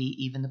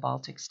maybe even the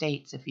Baltic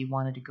states if he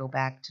wanted to go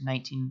back to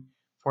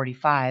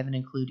 1945 and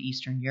include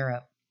Eastern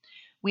Europe.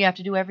 We have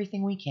to do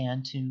everything we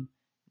can to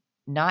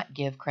not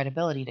give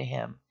credibility to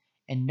him,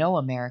 and no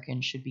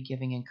American should be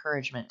giving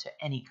encouragement to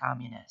any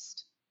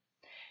communist.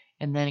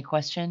 And then a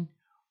question,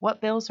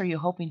 what bills are you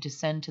hoping to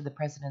send to the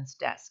president's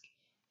desk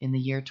in the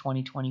year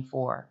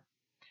 2024?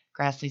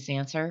 Grassley's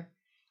answer,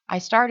 I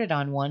started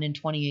on one in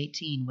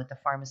 2018 with the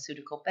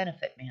pharmaceutical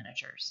benefit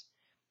managers.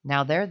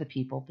 Now they're the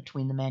people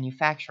between the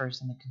manufacturers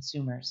and the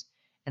consumers,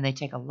 and they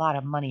take a lot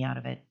of money out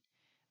of it.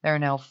 There are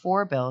now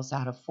 4 bills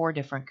out of 4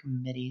 different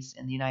committees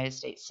in the United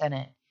States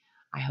Senate.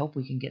 I hope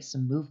we can get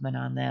some movement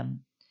on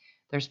them.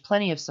 There's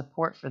plenty of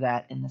support for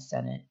that in the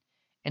Senate,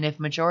 and if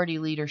Majority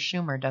Leader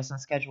Schumer doesn't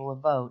schedule a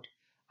vote,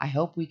 I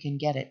hope we can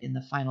get it in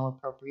the final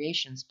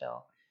appropriations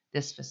bill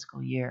this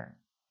fiscal year.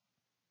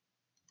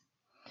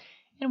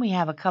 And we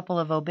have a couple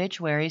of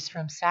obituaries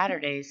from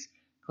Saturday's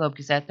Globe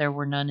Gazette. There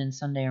were none in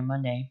Sunday or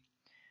Monday.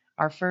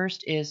 Our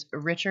first is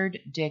Richard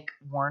Dick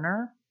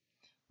Warner,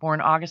 born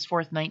August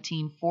 4th,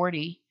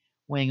 1940,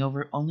 weighing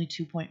over only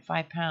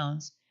 2.5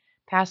 pounds,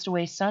 passed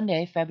away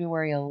Sunday,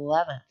 February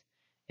 11th,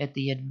 at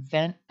the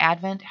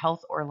Advent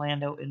Health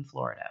Orlando in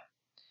Florida.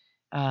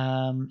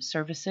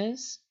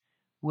 Services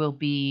will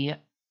be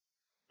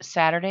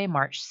Saturday,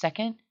 March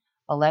 2nd,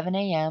 11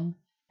 a.m.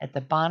 at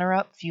the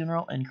Bonnerup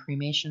Funeral and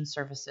Cremation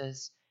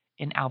Services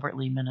in Albert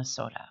Lea,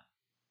 Minnesota.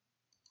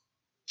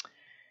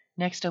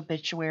 Next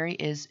obituary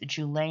is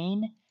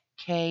Julaine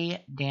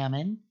K.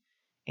 Damon,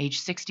 age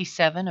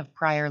 67, of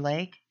Prior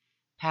Lake,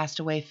 passed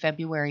away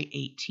February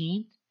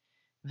 18th.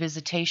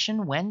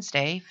 Visitation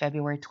Wednesday,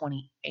 February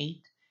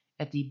 28th,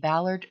 at the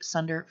Ballard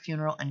Sunder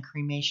Funeral and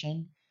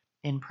Cremation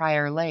in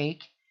Prior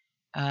Lake.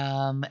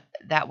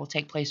 That will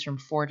take place from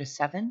 4 to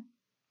 7.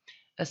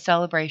 A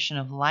celebration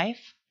of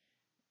life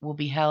will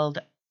be held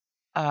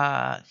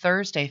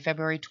Thursday,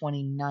 February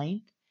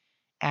 29th,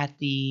 at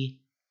the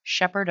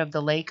Shepherd of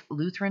the Lake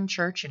Lutheran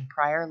Church in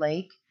Prior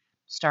Lake,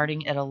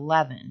 starting at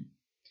 11.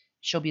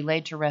 She'll be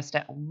laid to rest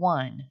at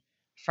 1,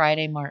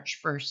 Friday, March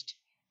 1st,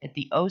 at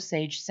the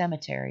Osage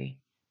Cemetery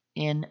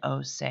in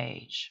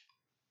Osage.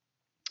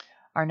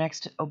 Our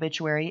next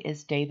obituary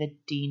is David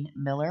Dean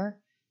Miller,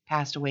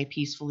 passed away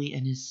peacefully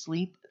in his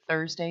sleep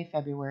Thursday,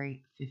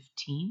 February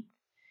 15th.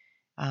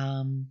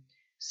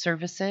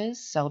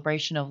 Services,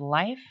 celebration of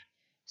life,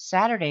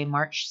 Saturday,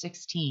 March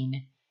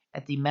 16,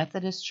 at the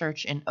Methodist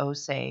Church in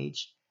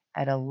Osage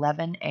at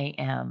 11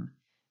 a.m.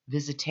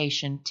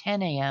 Visitation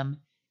 10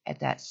 a.m. at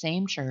that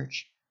same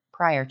church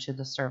prior to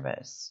the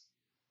service.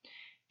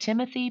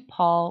 Timothy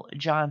Paul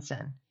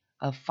Johnson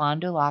of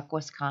Fond du Lac,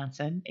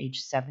 Wisconsin, age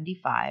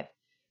 75,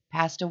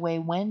 passed away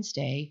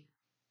Wednesday,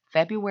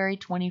 February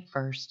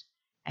 21st,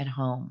 at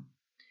home.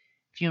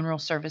 Funeral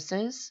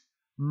services,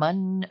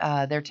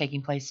 they're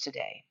taking place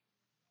today.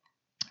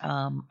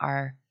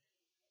 Our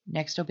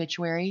next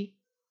obituary,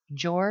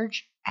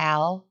 George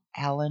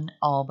Allen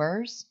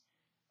Albers,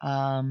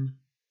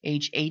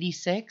 age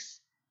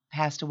 86,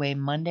 passed away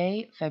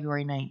Monday,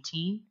 February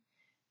 19th,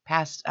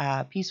 passed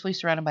peacefully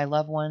surrounded by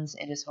loved ones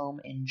at his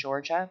home in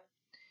Georgia.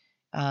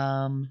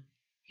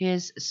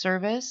 His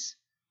service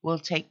will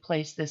take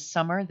place this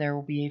summer. There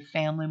will be a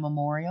family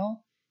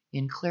memorial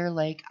in Clear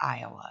Lake,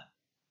 Iowa.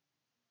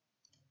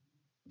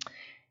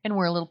 And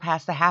we're a little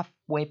past the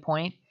halfway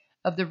point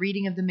of the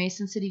reading of the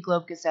Mason City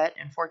Globe Gazette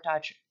and Fort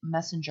Dodge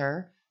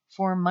Messenger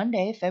for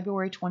Monday,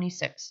 February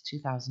 26,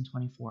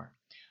 2024.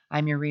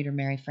 I'm your reader,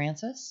 Mary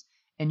Francis,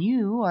 and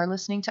you are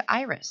listening to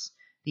IRIS,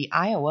 the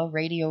Iowa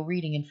Radio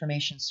Reading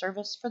Information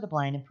Service for the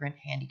blind and print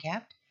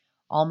handicapped.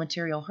 All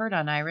material heard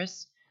on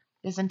IRIS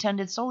is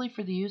intended solely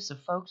for the use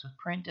of folks with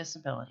print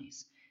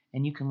disabilities,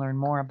 and you can learn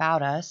more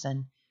about us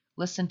and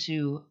listen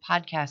to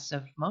podcasts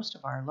of most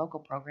of our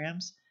local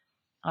programs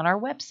on our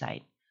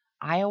website,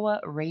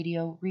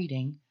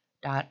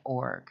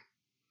 iowaradioreading.org.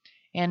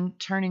 And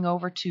turning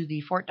over to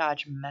the Fort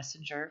Dodge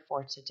Messenger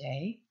for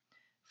today.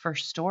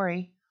 First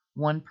story,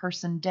 1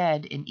 person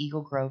dead in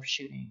Eagle Grove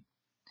shooting.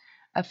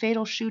 A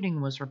fatal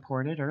shooting was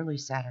reported early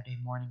Saturday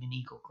morning in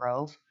Eagle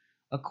Grove,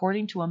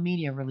 according to a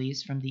media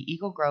release from the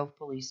Eagle Grove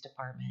Police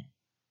Department.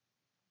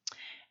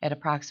 At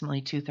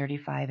approximately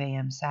 2:35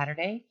 a.m.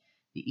 Saturday,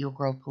 the Eagle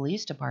Grove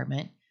Police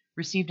Department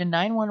received a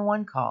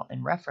 911 call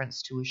in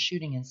reference to a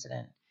shooting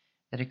incident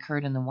that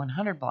occurred in the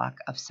 100 block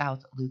of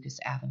South Lucas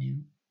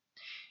Avenue.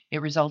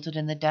 It resulted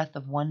in the death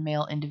of 1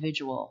 male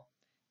individual.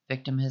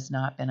 Victim has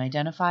not been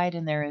identified,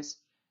 and there is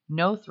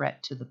no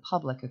threat to the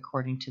public,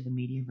 according to the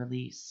media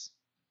release.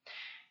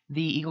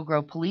 The Eagle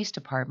Grove Police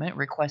Department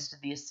requested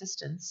the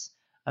assistance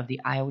of the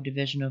Iowa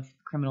Division of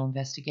Criminal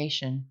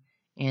Investigation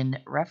in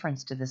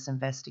reference to this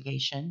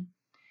investigation,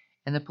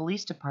 and the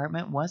police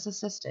department was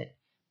assisted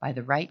by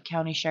the Wright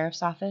County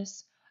Sheriff's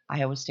Office,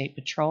 Iowa State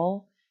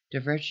Patrol,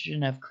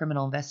 Division of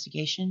Criminal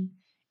Investigation,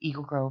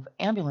 Eagle Grove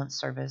Ambulance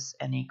Service,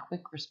 and a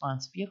quick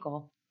response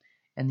vehicle,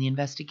 and the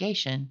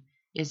investigation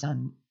is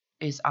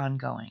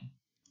ongoing.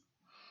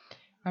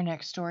 Our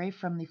next story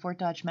from the Fort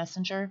Dodge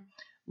Messenger,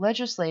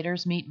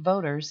 legislators meet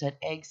voters at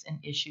Eggs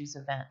and Issues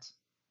event.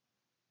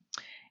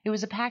 It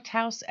was a packed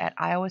house at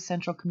Iowa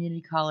Central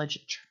Community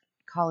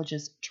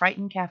College's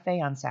Triton Cafe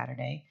on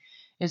Saturday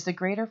as the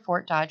Greater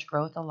Fort Dodge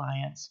Growth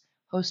Alliance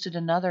hosted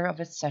another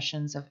of its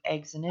sessions of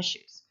Eggs and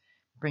Issues,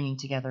 bringing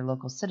together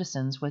local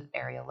citizens with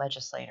area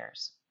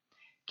legislators.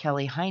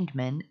 Kelly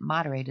Hindman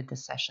moderated the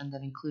session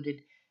that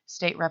included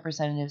State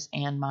Representatives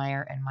Ann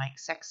Meyer and Mike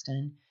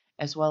Sexton,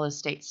 as well as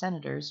state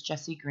senators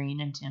Jesse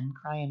Green and Tim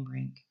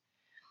Kryenbrink.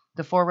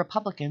 The 4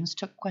 Republicans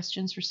took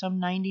questions for some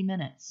 90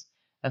 minutes.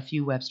 A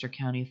few Webster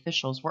County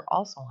officials were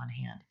also on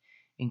hand,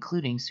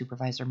 including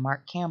Supervisor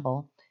Mark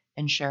Campbell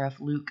and Sheriff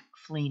Luke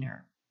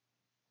Fleener.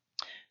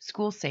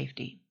 School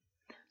safety.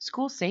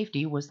 School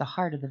safety was the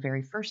heart of the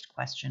very first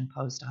question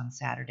posed on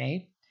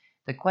Saturday.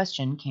 The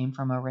question came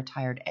from a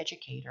retired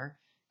educator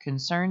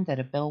concerned that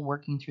a bill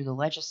working through the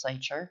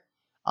legislature,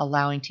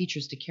 allowing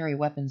teachers to carry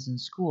weapons in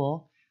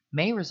school,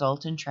 may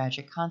result in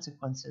tragic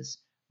consequences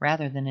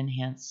rather than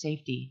enhance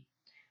safety.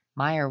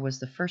 Meyer was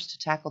the first to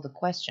tackle the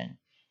question.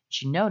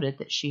 She noted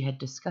that she had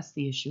discussed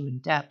the issue in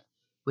depth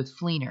with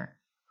Fleener,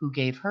 who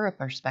gave her a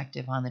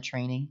perspective on the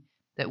training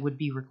that would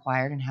be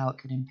required and how it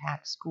could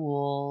impact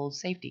school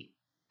safety.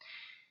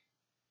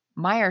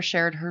 Meyer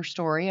shared her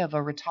story of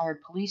a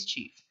retired police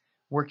chief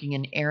working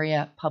in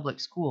area public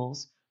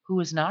schools who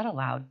was not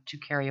allowed to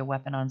carry a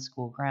weapon on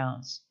school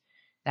grounds.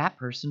 That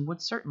person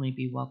would certainly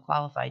be well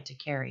qualified to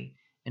carry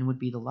and would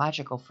be the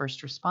logical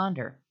first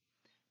responder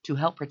to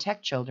help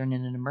protect children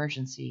in an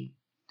emergency.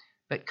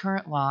 But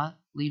current law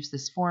leaves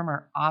this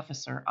former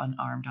officer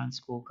unarmed on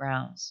school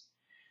grounds.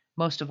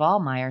 Most of all,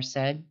 Meyer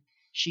said,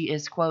 she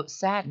is, quote,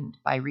 saddened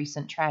by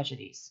recent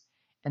tragedies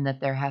and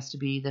that there has to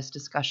be this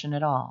discussion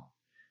at all.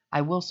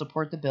 I will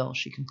support the bill,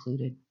 she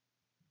concluded.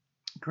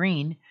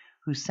 Green,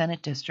 whose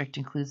Senate district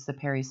includes the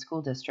Perry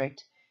School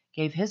District,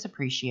 gave his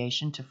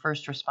appreciation to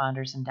first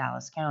responders in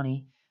Dallas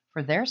County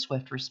for their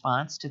swift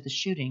response to the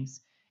shootings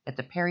at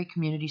the Perry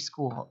Community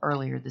School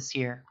earlier this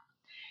year.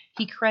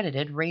 He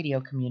credited radio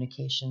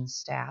communications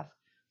staff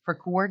for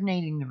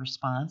coordinating the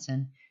response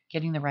and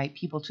getting the right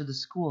people to the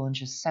school in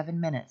just 7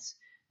 minutes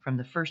from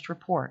the first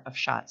report of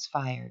shots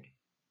fired.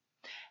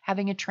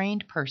 Having a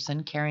trained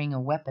person carrying a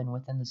weapon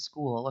within the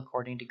school,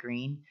 according to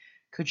Green,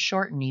 could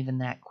shorten even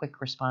that quick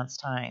response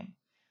time.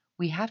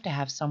 We have to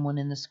have someone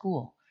in the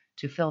school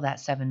to fill that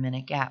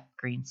 7-minute gap,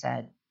 Green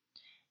said.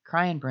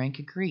 Kryenbrink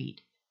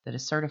agreed that a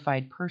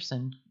certified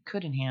person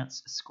could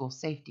enhance school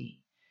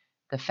safety.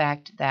 The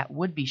fact that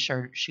would-be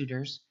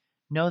shooters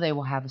know they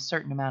will have a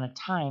certain amount of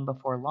time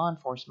before law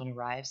enforcement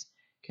arrives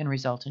can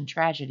result in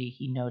tragedy,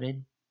 he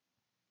noted.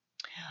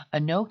 A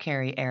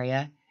no-carry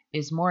area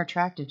is more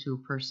attractive to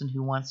a person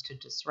who wants to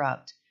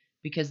disrupt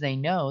because they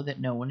know that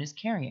no one is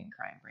carrying,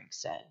 Kryenbrink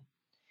said.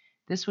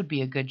 This would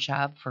be a good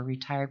job for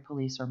retired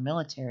police or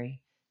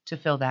military to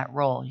fill that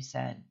role, he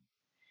said.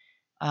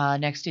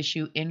 Next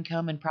issue,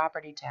 income and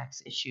property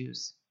tax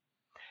issues.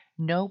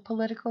 No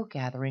political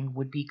gathering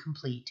would be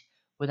complete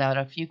without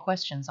a few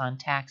questions on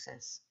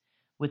taxes,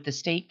 with the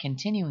state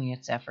continuing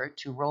its effort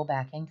to roll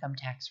back income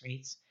tax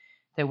rates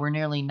that were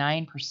nearly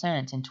 9%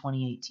 in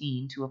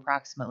 2018 to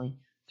approximately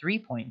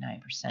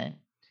 3.9%.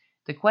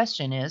 The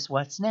question is,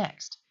 what's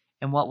next,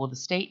 and what will the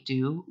state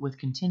do with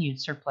continued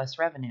surplus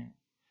revenue?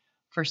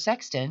 For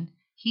Sexton,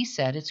 he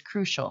said it's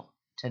crucial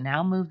to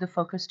now move the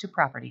focus to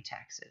property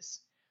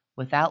taxes.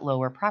 Without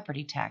lower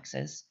property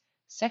taxes,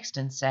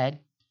 Sexton said,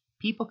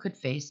 people could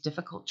face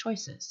difficult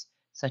choices,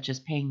 such as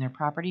paying their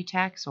property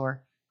tax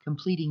or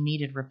completing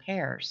needed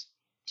repairs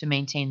to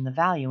maintain the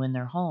value in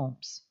their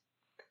homes.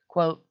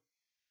 Quote,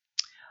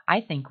 I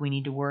think we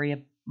need to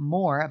worry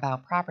more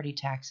about property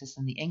taxes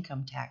than the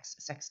income tax,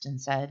 Sexton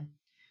said.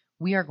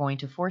 We are going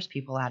to force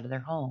people out of their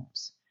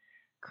homes.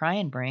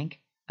 Kryenbrink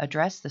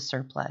addressed the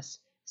surplus,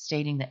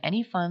 stating that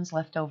any funds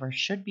left over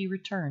should be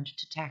returned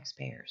to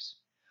taxpayers.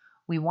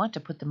 We want to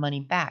put the money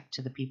back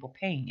to the people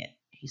paying it,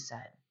 he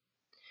said.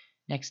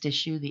 Next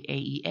issue, the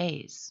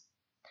AEAs.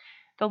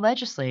 The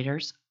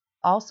legislators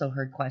also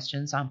heard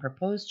questions on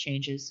proposed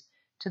changes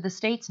to the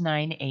state's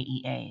 9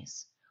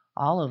 AEAs.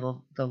 All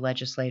of the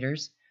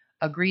legislators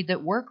agreed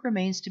that work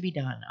remains to be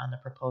done on the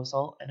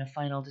proposal and a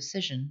final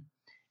decision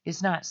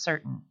is not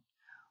certain.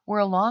 We're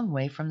a long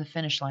way from the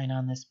finish line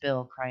on this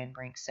bill,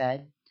 Kryenbrink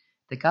said.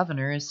 The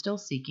governor is still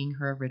seeking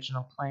her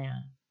original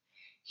plan.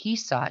 He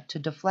sought to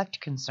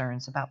deflect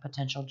concerns about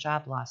potential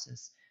job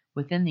losses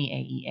within the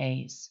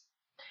AEAs.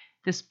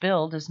 This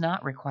bill does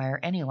not require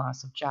any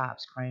loss of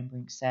jobs,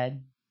 Kryenbrink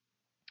said.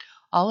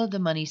 All of the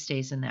money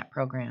stays in that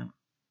program.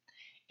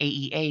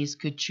 AEAs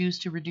could choose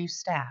to reduce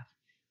staff,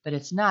 but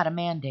it's not a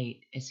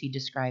mandate, as he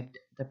described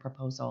the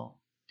proposal.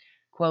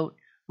 Quote,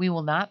 we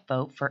will not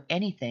vote for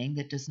anything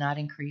that does not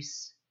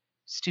increase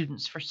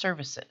students,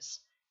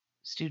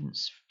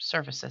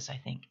 I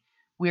think.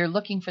 We are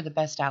looking for the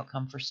best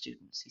outcome for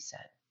students, he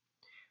said.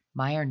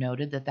 Meyer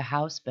noted that the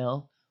House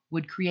bill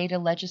would create a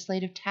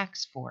legislative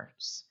task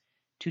force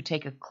to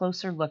take a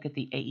closer look at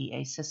the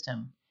AEA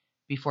system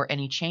before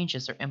any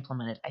changes are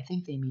implemented. I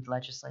think they mean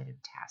legislative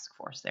task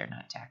force there,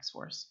 not tax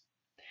force.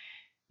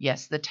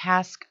 Yes, the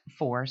task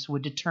force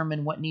would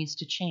determine what needs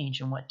to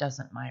change and what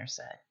doesn't, Meyer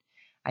said.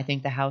 I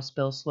think the House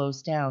bill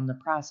slows down the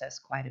process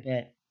quite a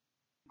bit.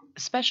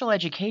 Special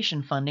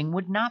education funding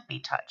would not be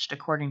touched,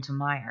 according to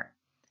Meyer.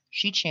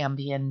 She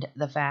championed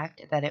the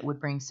fact that it would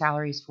bring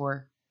salaries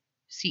for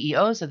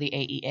CEOs of the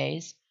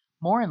AEAs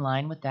more in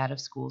line with that of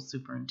school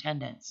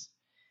superintendents.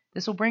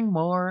 This will bring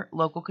more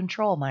local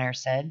control, Meyer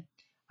said.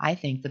 I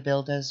think the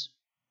bill does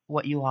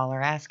what you all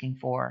are asking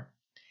for.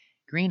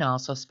 Green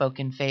also spoke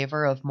in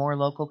favor of more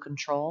local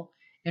control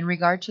in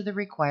regard to the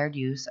required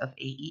use of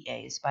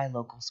AEAs by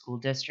local school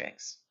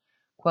districts.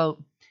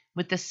 Quote,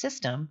 "With this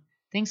system,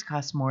 things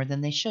cost more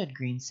than they should,"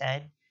 Green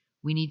said.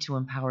 "We need to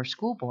empower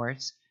school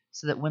boards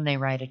so that when they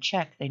write a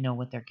check, they know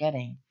what they're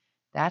getting.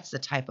 That's the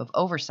type of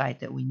oversight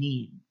that we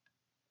need."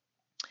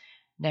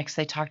 Next,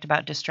 they talked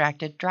about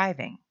distracted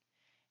driving.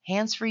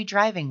 Hands-free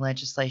driving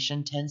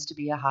legislation tends to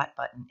be a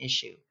hot-button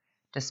issue,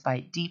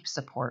 despite deep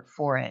support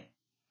for it.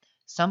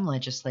 Some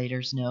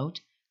legislators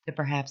note that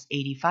perhaps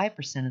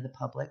 85% of the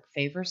public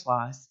favors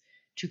laws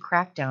to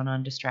crack down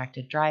on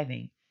distracted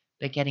driving,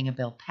 but getting a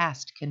bill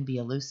passed can be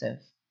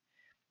elusive.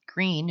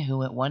 Green,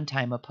 who at one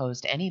time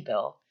opposed any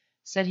bill,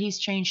 said he's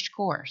changed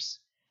course.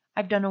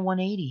 "I've done a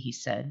 180, he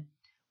said.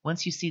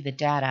 "Once you see the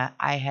data,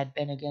 I had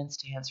been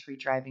against hands-free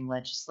driving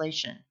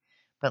legislation,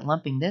 but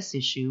lumping this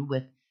issue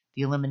with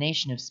the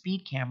elimination of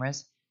speed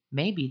cameras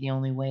may be the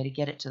only way to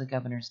get it to the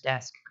governor's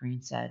desk,"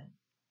 Green said.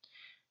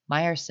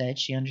 Meyer said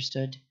she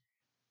understands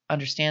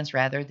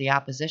the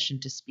opposition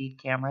to speed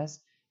cameras,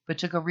 but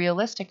took a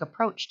realistic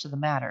approach to the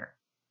matter.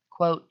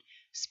 Quote,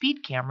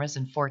 "Speed cameras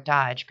in Fort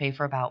Dodge pay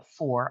for about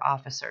 4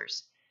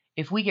 officers.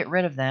 If we get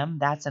rid of them,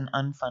 that's an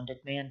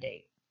unfunded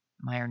mandate,"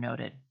 Meyer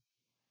noted.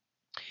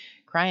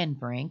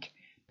 Kryenbrink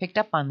picked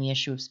up on the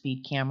issue of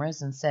speed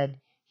cameras and said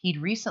he'd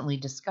recently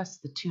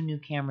discussed the 2 new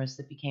cameras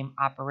that became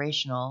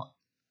operational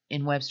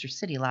in Webster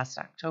City last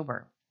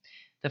October.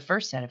 The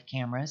first set of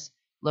cameras,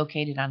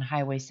 located on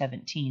Highway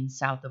 17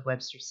 south of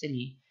Webster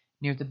City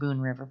near the Boone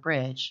River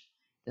Bridge.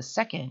 The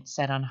second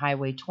set on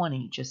Highway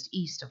 20 just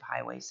east of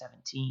Highway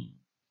 17.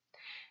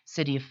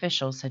 City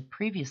officials had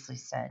previously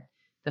said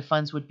the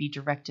funds would be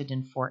directed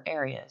in 4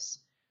 areas: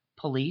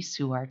 police,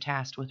 who are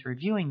tasked with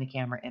reviewing the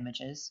camera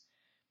images,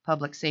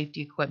 public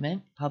safety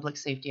equipment, public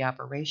safety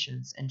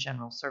operations, and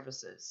general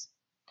services.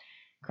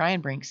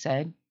 Kryenbrink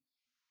said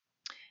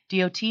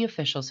DOT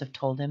officials have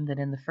told him that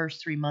in the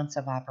first 3 months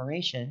of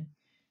operation,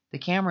 the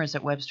cameras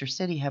at Webster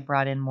City have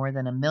brought in more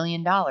than $1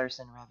 million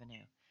in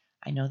revenue.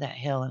 I know that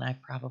hill, and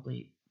I've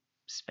probably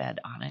sped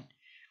on it.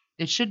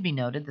 It should be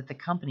noted that the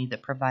company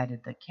that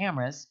provided the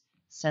cameras,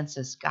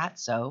 Census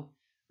Gotso,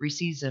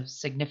 receives a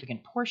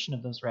significant portion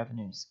of those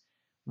revenues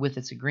with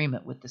its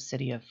agreement with the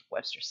city of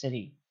Webster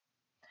City.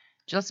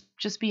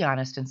 Just be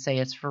honest and say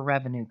it's for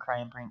revenue,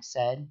 Kryenbrink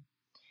said.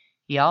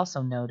 He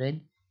also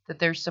noted that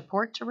there's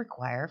support to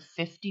require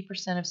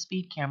 50% of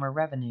speed camera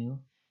revenue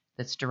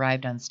that's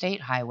derived on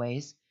state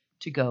highways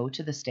to go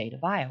to the state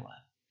of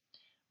Iowa.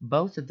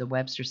 Both of the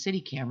Webster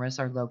City cameras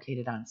are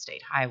located on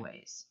state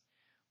highways.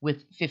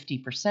 With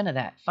 50% of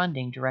that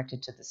funding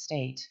directed to the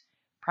state,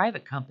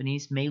 private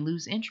companies may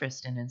lose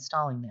interest in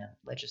installing them,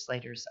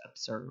 legislators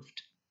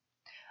observed.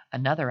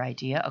 Another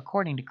idea,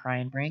 according to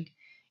Kryenbrink,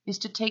 is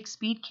to take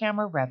speed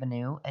camera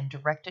revenue and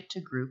direct it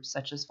to groups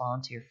such as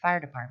volunteer fire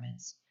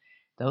departments.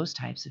 Those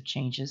types of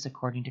changes,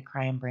 according to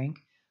Kryenbrink,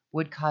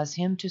 would cause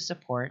him to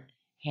support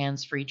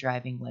hands-free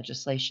driving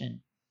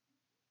legislation.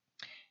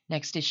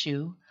 Next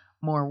issue,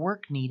 more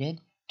work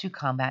needed to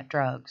combat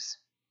drugs.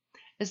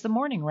 As the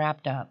morning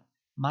wrapped up,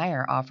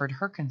 Meyer offered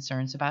her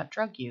concerns about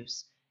drug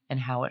use and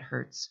how it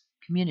hurts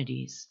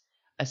communities.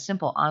 A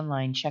simple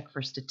online check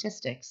for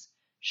statistics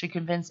should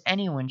convince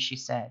anyone, she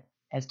said,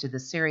 as to the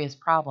serious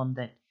problem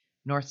that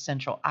north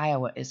central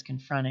Iowa is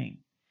confronting.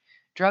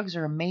 Drugs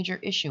are a major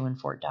issue in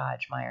Fort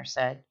Dodge, Meyer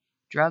said.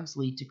 Drugs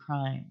lead to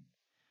crime.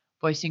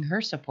 Voicing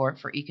her support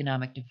for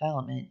economic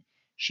development,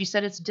 she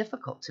said it's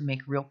difficult to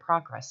make real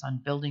progress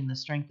on building the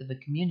strength of a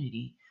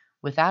community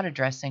without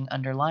addressing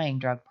underlying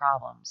drug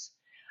problems.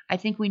 "I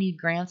think we need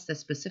grants that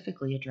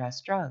specifically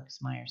address drugs,"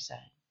 Meyer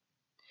said.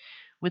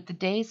 With the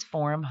day's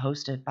forum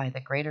hosted by the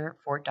Greater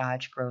Fort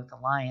Dodge Growth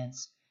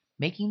Alliance,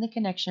 making the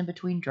connection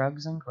between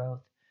drugs and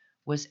growth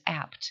was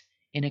apt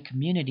in a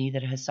community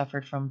that has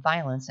suffered from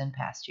violence in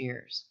past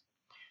years.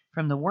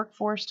 From the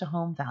workforce to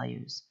home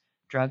values,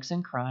 drugs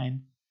and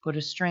crime put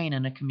a strain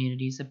on a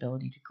community's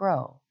ability to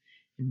grow,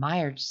 and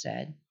Meyer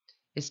said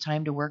it's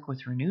time to work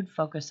with renewed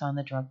focus on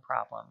the drug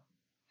problem.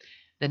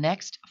 The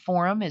next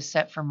forum is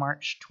set for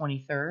March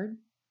 23rd.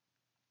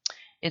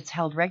 It's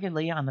held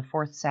regularly on the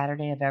 4th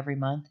Saturday of every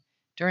month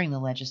during the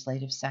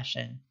legislative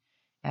session.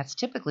 That's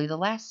typically the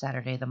last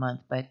Saturday of the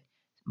month, but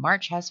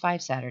March has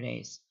 5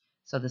 Saturdays,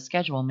 so the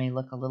schedule may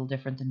look a little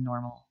different than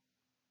normal.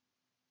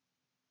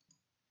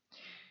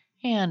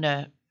 And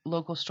a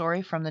local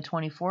story from the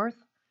 24th.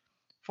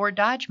 Fort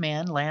Dodge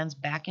man lands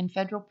back in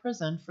federal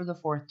prison for the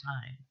 4th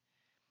time.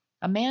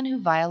 A man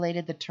who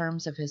violated the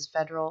terms of his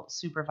federal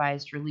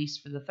supervised release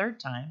for the 3rd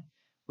time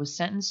was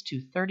sentenced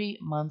to 30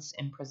 months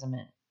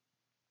imprisonment.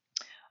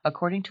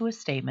 According to a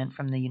statement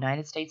from the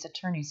United States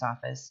Attorney's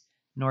Office,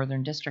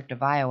 Northern District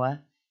of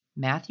Iowa,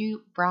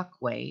 Matthew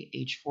Brockway,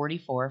 age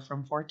 44,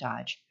 from Fort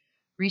Dodge,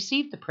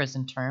 received the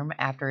prison term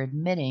after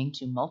admitting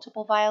to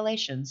multiple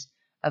violations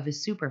of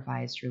his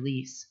supervised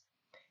release.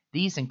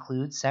 These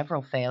include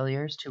several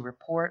failures to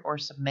report or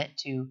submit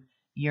to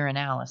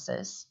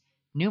urinalysis,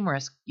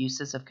 numerous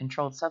uses of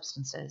controlled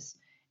substances,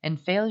 and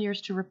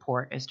failures to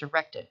report as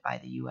directed by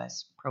the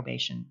U.S.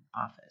 Probation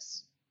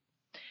Office.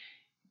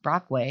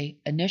 Brockway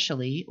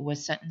initially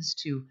was sentenced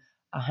to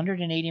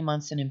 180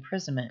 months in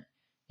imprisonment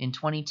in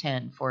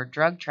 2010 for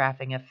drug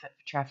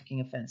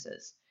trafficking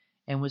offenses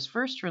and was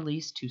first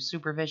released to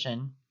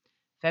supervision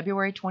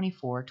February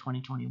 24,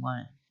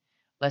 2021.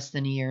 Less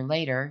than a year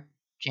later,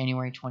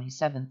 January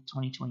 27,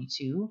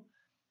 2022,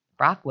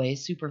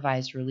 Brockway's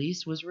supervised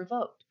release was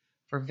revoked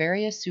for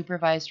various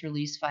supervised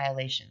release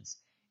violations,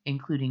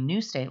 including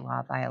new state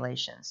law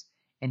violations,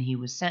 and he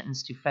was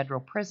sentenced to federal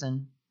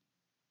prison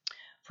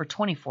for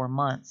 24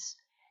 months.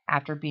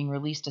 After being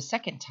released a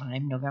second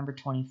time, November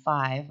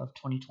 25 of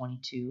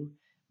 2022,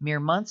 mere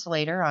months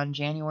later, on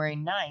January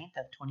 9th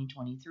of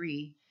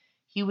 2023,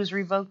 he was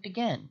revoked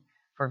again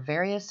for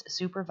various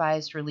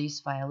supervised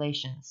release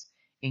violations,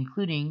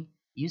 including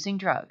using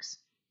drugs,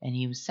 and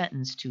he was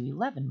sentenced to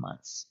 11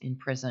 months in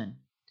prison.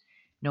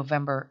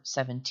 November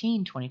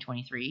 17,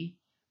 2023,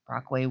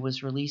 Brockway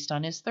was released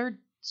on his third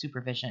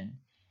supervision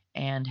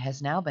and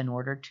has now been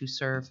ordered to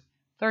serve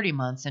 30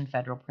 months in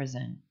federal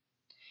prison.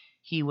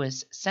 He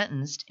was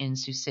sentenced in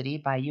Sioux City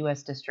by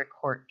U.S. District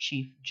Court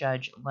Chief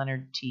Judge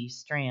Leonard T.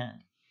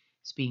 Strand.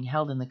 He's being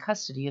held in the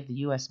custody of the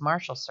U.S.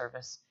 Marshal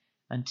Service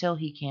until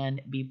he can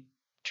be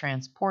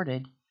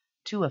transported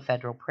to a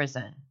federal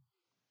prison.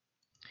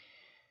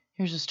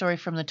 Here's a story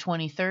from the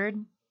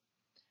 23rd.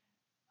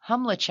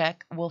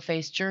 Humlachek will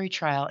face jury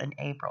trial in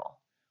April.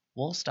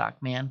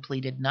 Woolstock man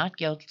pleaded not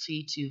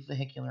guilty to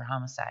vehicular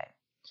homicide.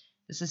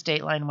 This is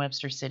Dateline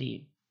Webster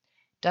City.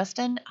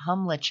 Dustin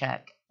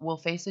Humlachek will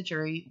face a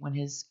jury when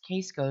his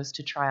case goes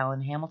to trial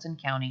in Hamilton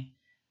County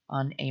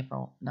on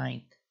April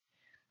 9th.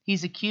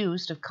 He's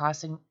accused of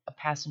causing a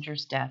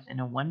passenger's death in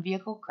a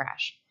one-vehicle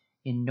crash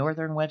in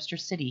northern Webster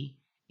City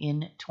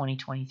in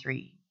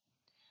 2023.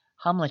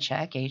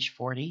 Humlachek, age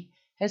 40,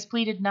 has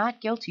pleaded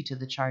not guilty to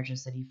the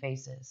charges that he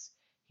faces.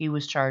 He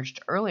was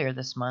charged earlier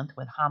this month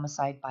with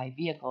homicide by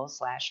vehicle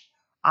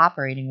 /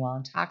 operating while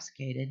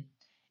intoxicated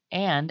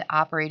and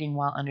operating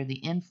while under the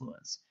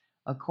influence,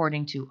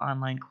 according to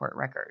online court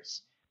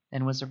records,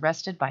 and was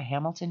arrested by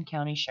Hamilton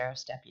County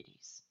Sheriff's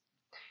deputies.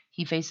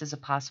 He faces a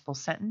possible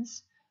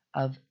sentence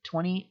of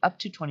up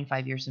to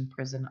 25 years in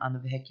prison on the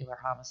vehicular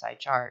homicide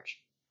charge.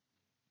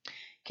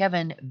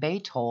 Kevin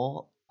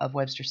Baytole of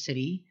Webster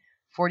City,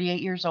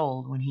 48 years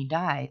old, when he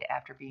died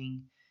after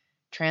being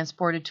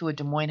transported to a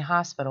Des Moines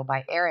hospital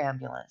by air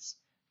ambulance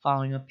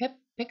following a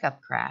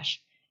pickup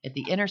crash at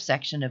the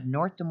intersection of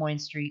North Des Moines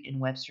Street in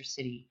Webster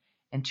City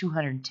and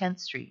 210th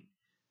Street,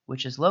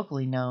 which is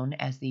locally known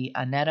as the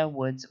Annetta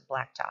Woods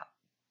Blacktop.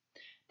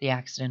 The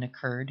accident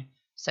occurred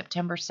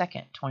September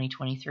 2nd,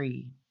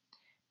 2023.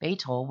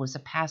 Baytole was a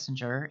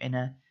passenger in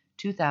a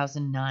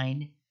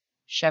 2009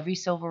 Chevy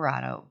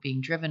Silverado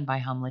being driven by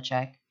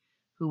Humlachek,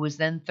 who was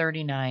then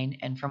 39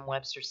 and from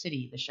Webster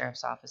City, the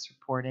sheriff's office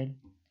reported.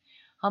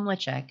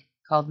 Humlachek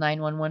called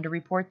 911 to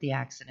report the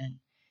accident.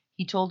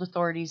 He told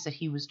authorities that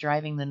he was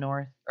driving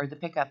the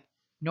pickup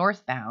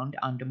northbound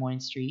on Des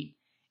Moines Street,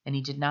 and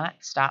he did not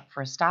stop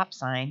for a stop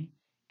sign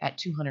at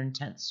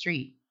 210th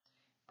Street.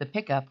 The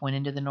pickup went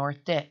into the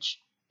north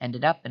ditch,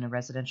 ended up in a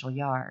residential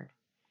yard.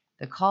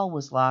 The call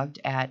was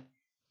logged at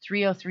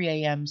 3:03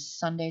 a.m.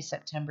 Sunday,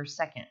 September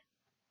 2nd,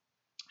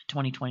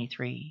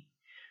 2023.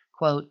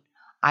 Quote,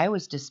 I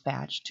was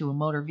dispatched to a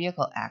motor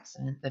vehicle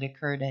accident that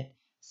occurred at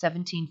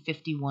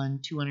 1751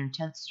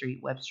 210th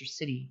Street, Webster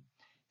City,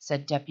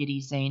 said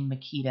Deputy Zane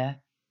Makita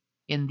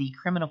in the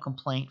criminal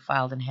complaint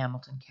filed in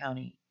Hamilton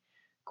County.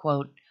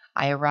 Quote,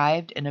 I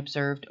arrived and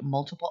observed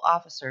multiple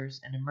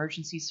officers and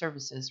emergency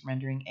services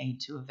rendering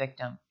aid to a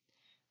victim.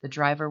 The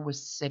driver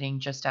was sitting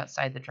just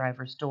outside the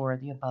driver's door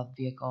of the above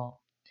vehicle.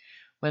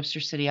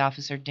 Webster City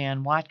Officer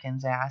Dan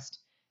Watkins asked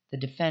the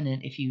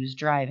defendant if he was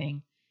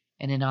driving,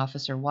 and in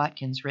Officer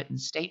Watkins' written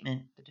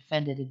statement, the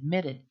defendant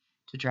admitted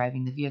to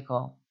driving the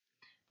vehicle.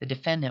 The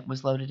defendant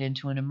was loaded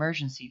into an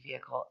emergency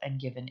vehicle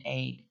and given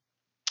aid.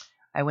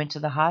 I went to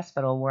the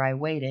hospital where I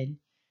waited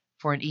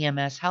for an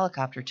EMS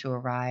helicopter to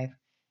arrive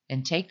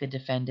and take the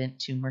defendant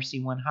to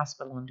Mercy One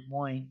Hospital in Des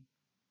Moines.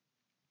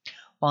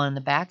 While in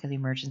the back of the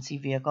emergency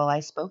vehicle, I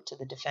spoke to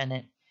the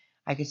defendant.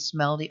 I could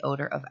smell the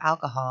odor of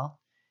alcohol,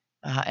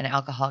 an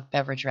alcoholic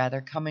beverage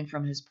rather, coming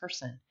from his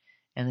person,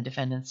 and the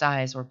defendant's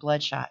eyes were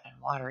bloodshot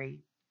and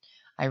watery.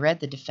 I read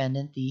the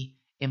defendant the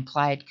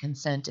implied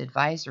consent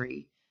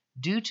advisory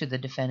due to the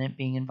defendant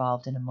being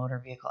involved in a motor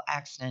vehicle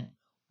accident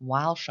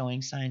while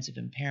showing signs of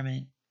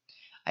impairment.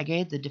 I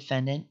gave the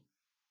defendant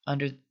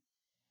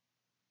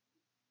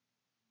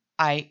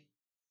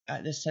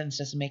this sentence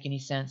doesn't make any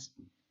sense.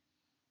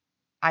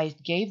 I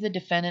gave the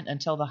defendant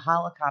until the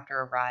helicopter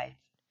arrived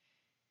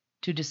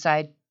to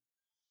decide.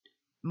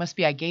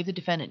 I gave the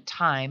defendant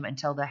time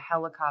until the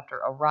helicopter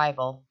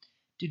arrival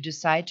to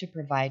decide to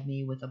provide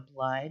me with a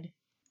blood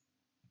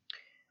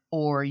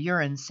or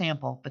urine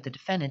sample, but the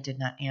defendant did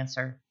not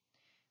answer.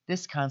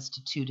 This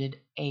constituted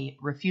a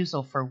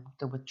refusal for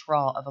the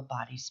withdrawal of a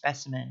body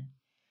specimen.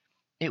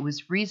 It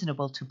was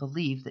reasonable to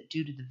believe that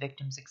due to the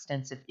victim's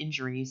extensive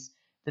injuries,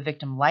 The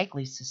victim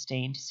likely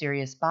sustained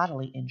serious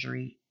bodily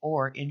injury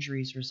or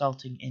injuries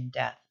resulting in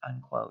death,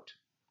 unquote.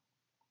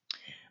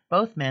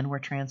 Both men were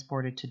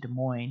transported to Des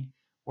Moines,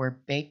 where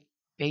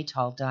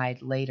Baytal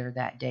died later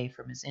that day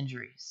from his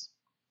injuries.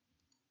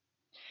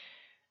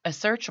 A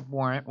search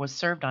warrant was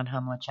served on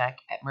Humlachek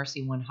at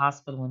Mercy One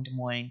Hospital in Des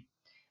Moines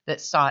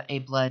that sought a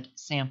blood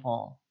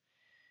sample.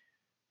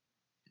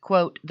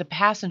 Quote, the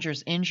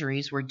passenger's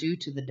injuries were due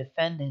to the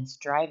defendant's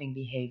driving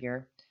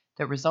behavior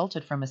that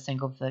resulted from a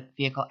single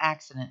vehicle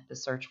accident, the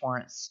search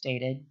warrant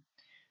stated.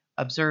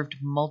 Observed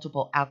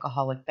multiple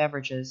alcoholic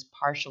beverages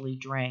partially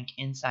drank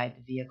inside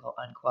the vehicle,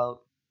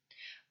 unquote.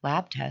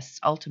 Lab tests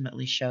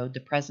ultimately showed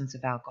the presence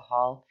of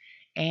alcohol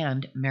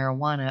and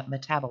marijuana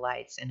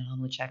metabolites in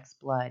Humlachek's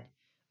blood,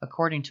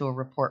 according to a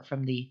report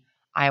from the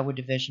Iowa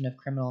Division of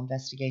Criminal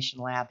Investigation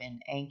Lab in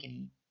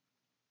Ankeny.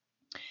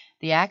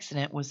 The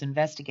accident was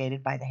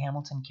investigated by the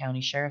Hamilton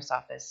County Sheriff's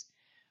Office,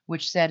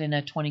 which said in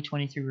a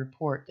 2023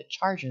 report that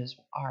charges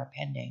are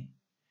pending.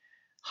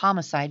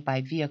 Homicide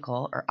by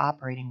vehicle or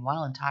operating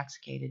while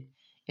intoxicated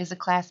is a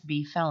Class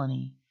B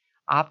felony.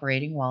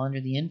 Operating while under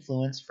the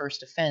influence,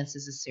 first offense,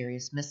 is a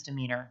serious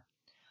misdemeanor.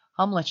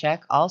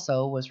 Humlachek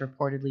also was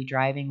reportedly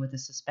driving with a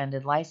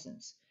suspended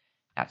license.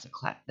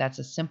 That's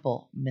a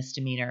simple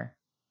misdemeanor.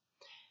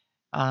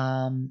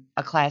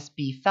 A Class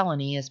B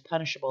felony is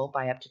punishable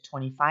by up to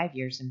 25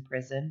 years in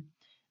prison.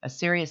 A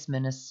serious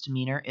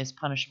misdemeanor is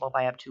punishable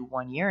by up to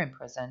 1 year in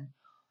prison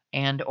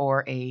and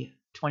or a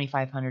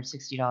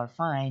 $2,560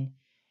 fine,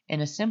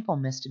 and a simple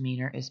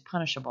misdemeanor is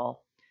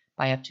punishable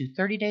by up to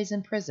 30 days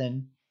in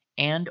prison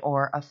and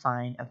or a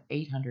fine of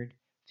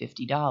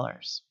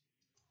 $850.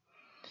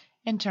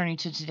 And turning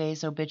to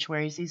today's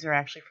obituaries, these are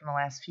actually from the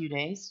last few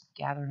days,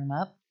 gathering them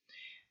up.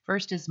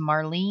 First is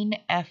Marlene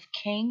F.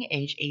 King,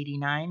 age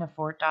 89, of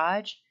Fort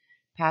Dodge,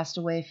 passed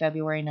away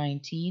February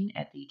 19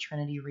 at the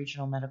Trinity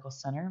Regional Medical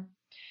Center.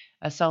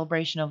 A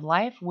celebration of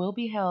life will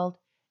be held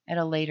at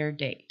a later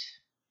date.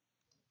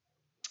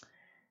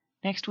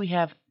 Next, we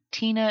have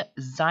Tina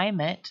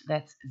Zeimet,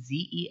 that's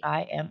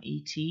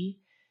Zeimet.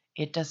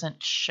 It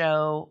doesn't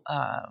show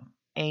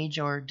age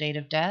or date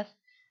of death.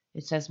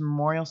 It says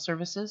memorial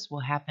services will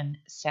happen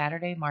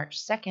Saturday,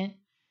 March 2nd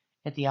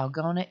at the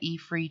Algona E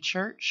Free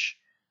Church.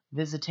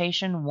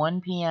 Visitation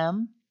 1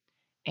 p.m.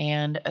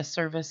 and a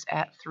service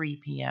at 3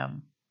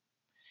 p.m.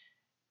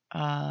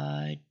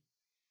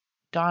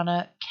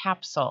 Donna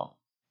Capsule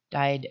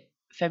died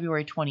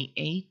February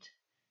 28th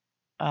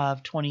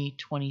of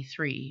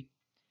 2023.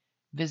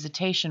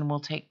 Visitation will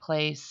take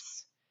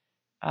place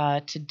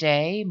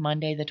today,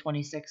 Monday the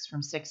 26th,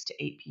 from 6 to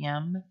 8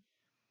 p.m.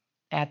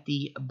 at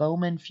the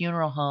Bowman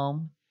Funeral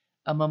Home.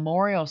 A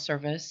memorial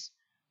service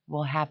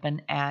will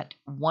happen at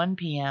 1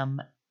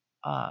 p.m.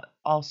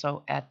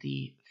 Also at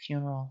the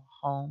funeral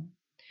home.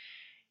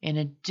 In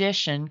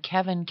addition,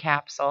 Kevin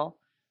Capsule,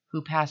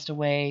 who passed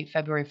away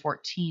February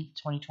 14th,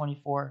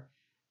 2024,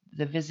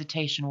 the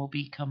visitation will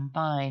be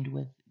combined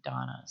with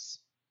Donna's.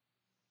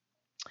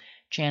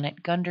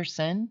 Janet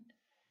Gunderson,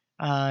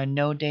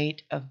 no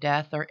date of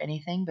death or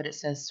anything, but it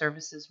says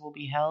services will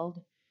be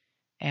held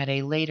at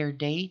a later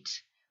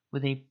date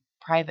with a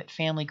private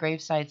family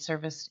graveside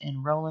service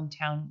in Roland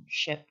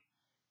Township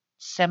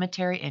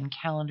Cemetery in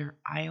Callender,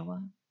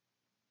 Iowa.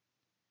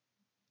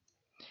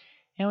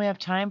 And we have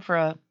time for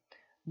a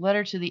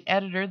letter to the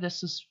editor.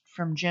 This is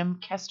from Jim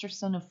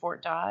Kesterson of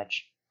Fort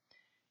Dodge.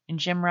 And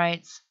Jim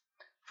writes,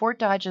 Fort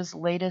Dodge's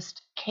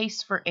latest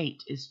Case for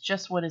 8 is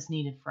just what is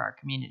needed for our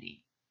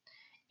community.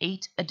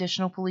 8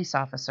 additional police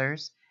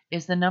officers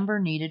is the number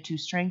needed to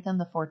strengthen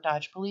the Fort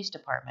Dodge Police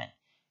Department,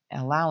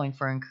 allowing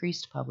for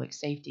increased public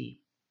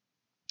safety.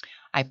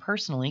 I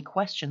personally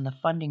questioned the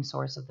funding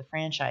source of the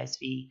franchise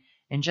fee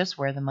and just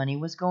where the money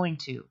was going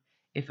to,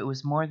 if it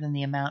was more than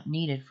the amount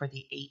needed for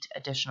the 8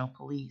 additional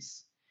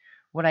police.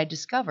 What I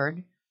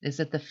discovered is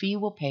that the fee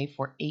will pay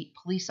for 8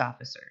 police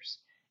officers,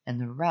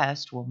 and the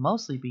rest will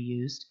mostly be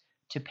used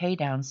to pay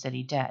down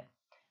city debt,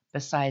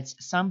 besides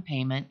some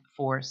payment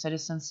for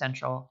Citizens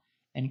Central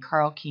and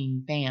Carl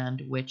King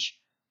Band, which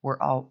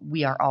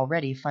we are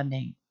already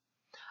funding.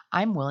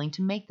 I'm willing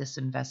to make this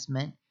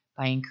investment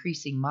by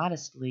increasing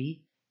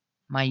modestly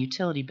my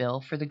utility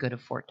bill for the good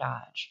of Fort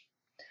Dodge.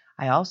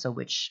 I also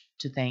wish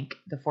to thank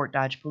the Fort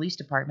Dodge Police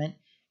Department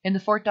and the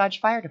Fort Dodge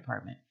Fire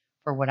Department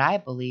for what I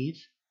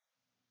believe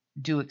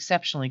do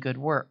exceptionally good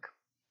work.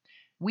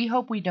 We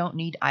hope we don't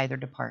need either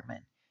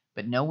department,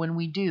 but know when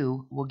we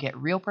do, we'll get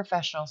real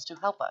professionals to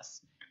help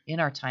us in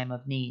our time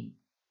of need.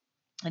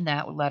 And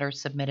that letter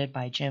submitted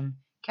by Jim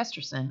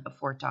Kesterson of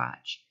Fort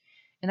Dodge.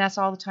 And that's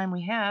all the time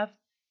we have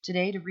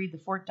today to read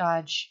the Fort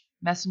Dodge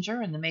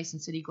Messenger and the Mason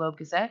City Globe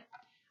Gazette.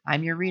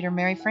 I'm your reader,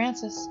 Mary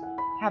Frances.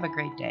 Have a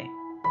great day.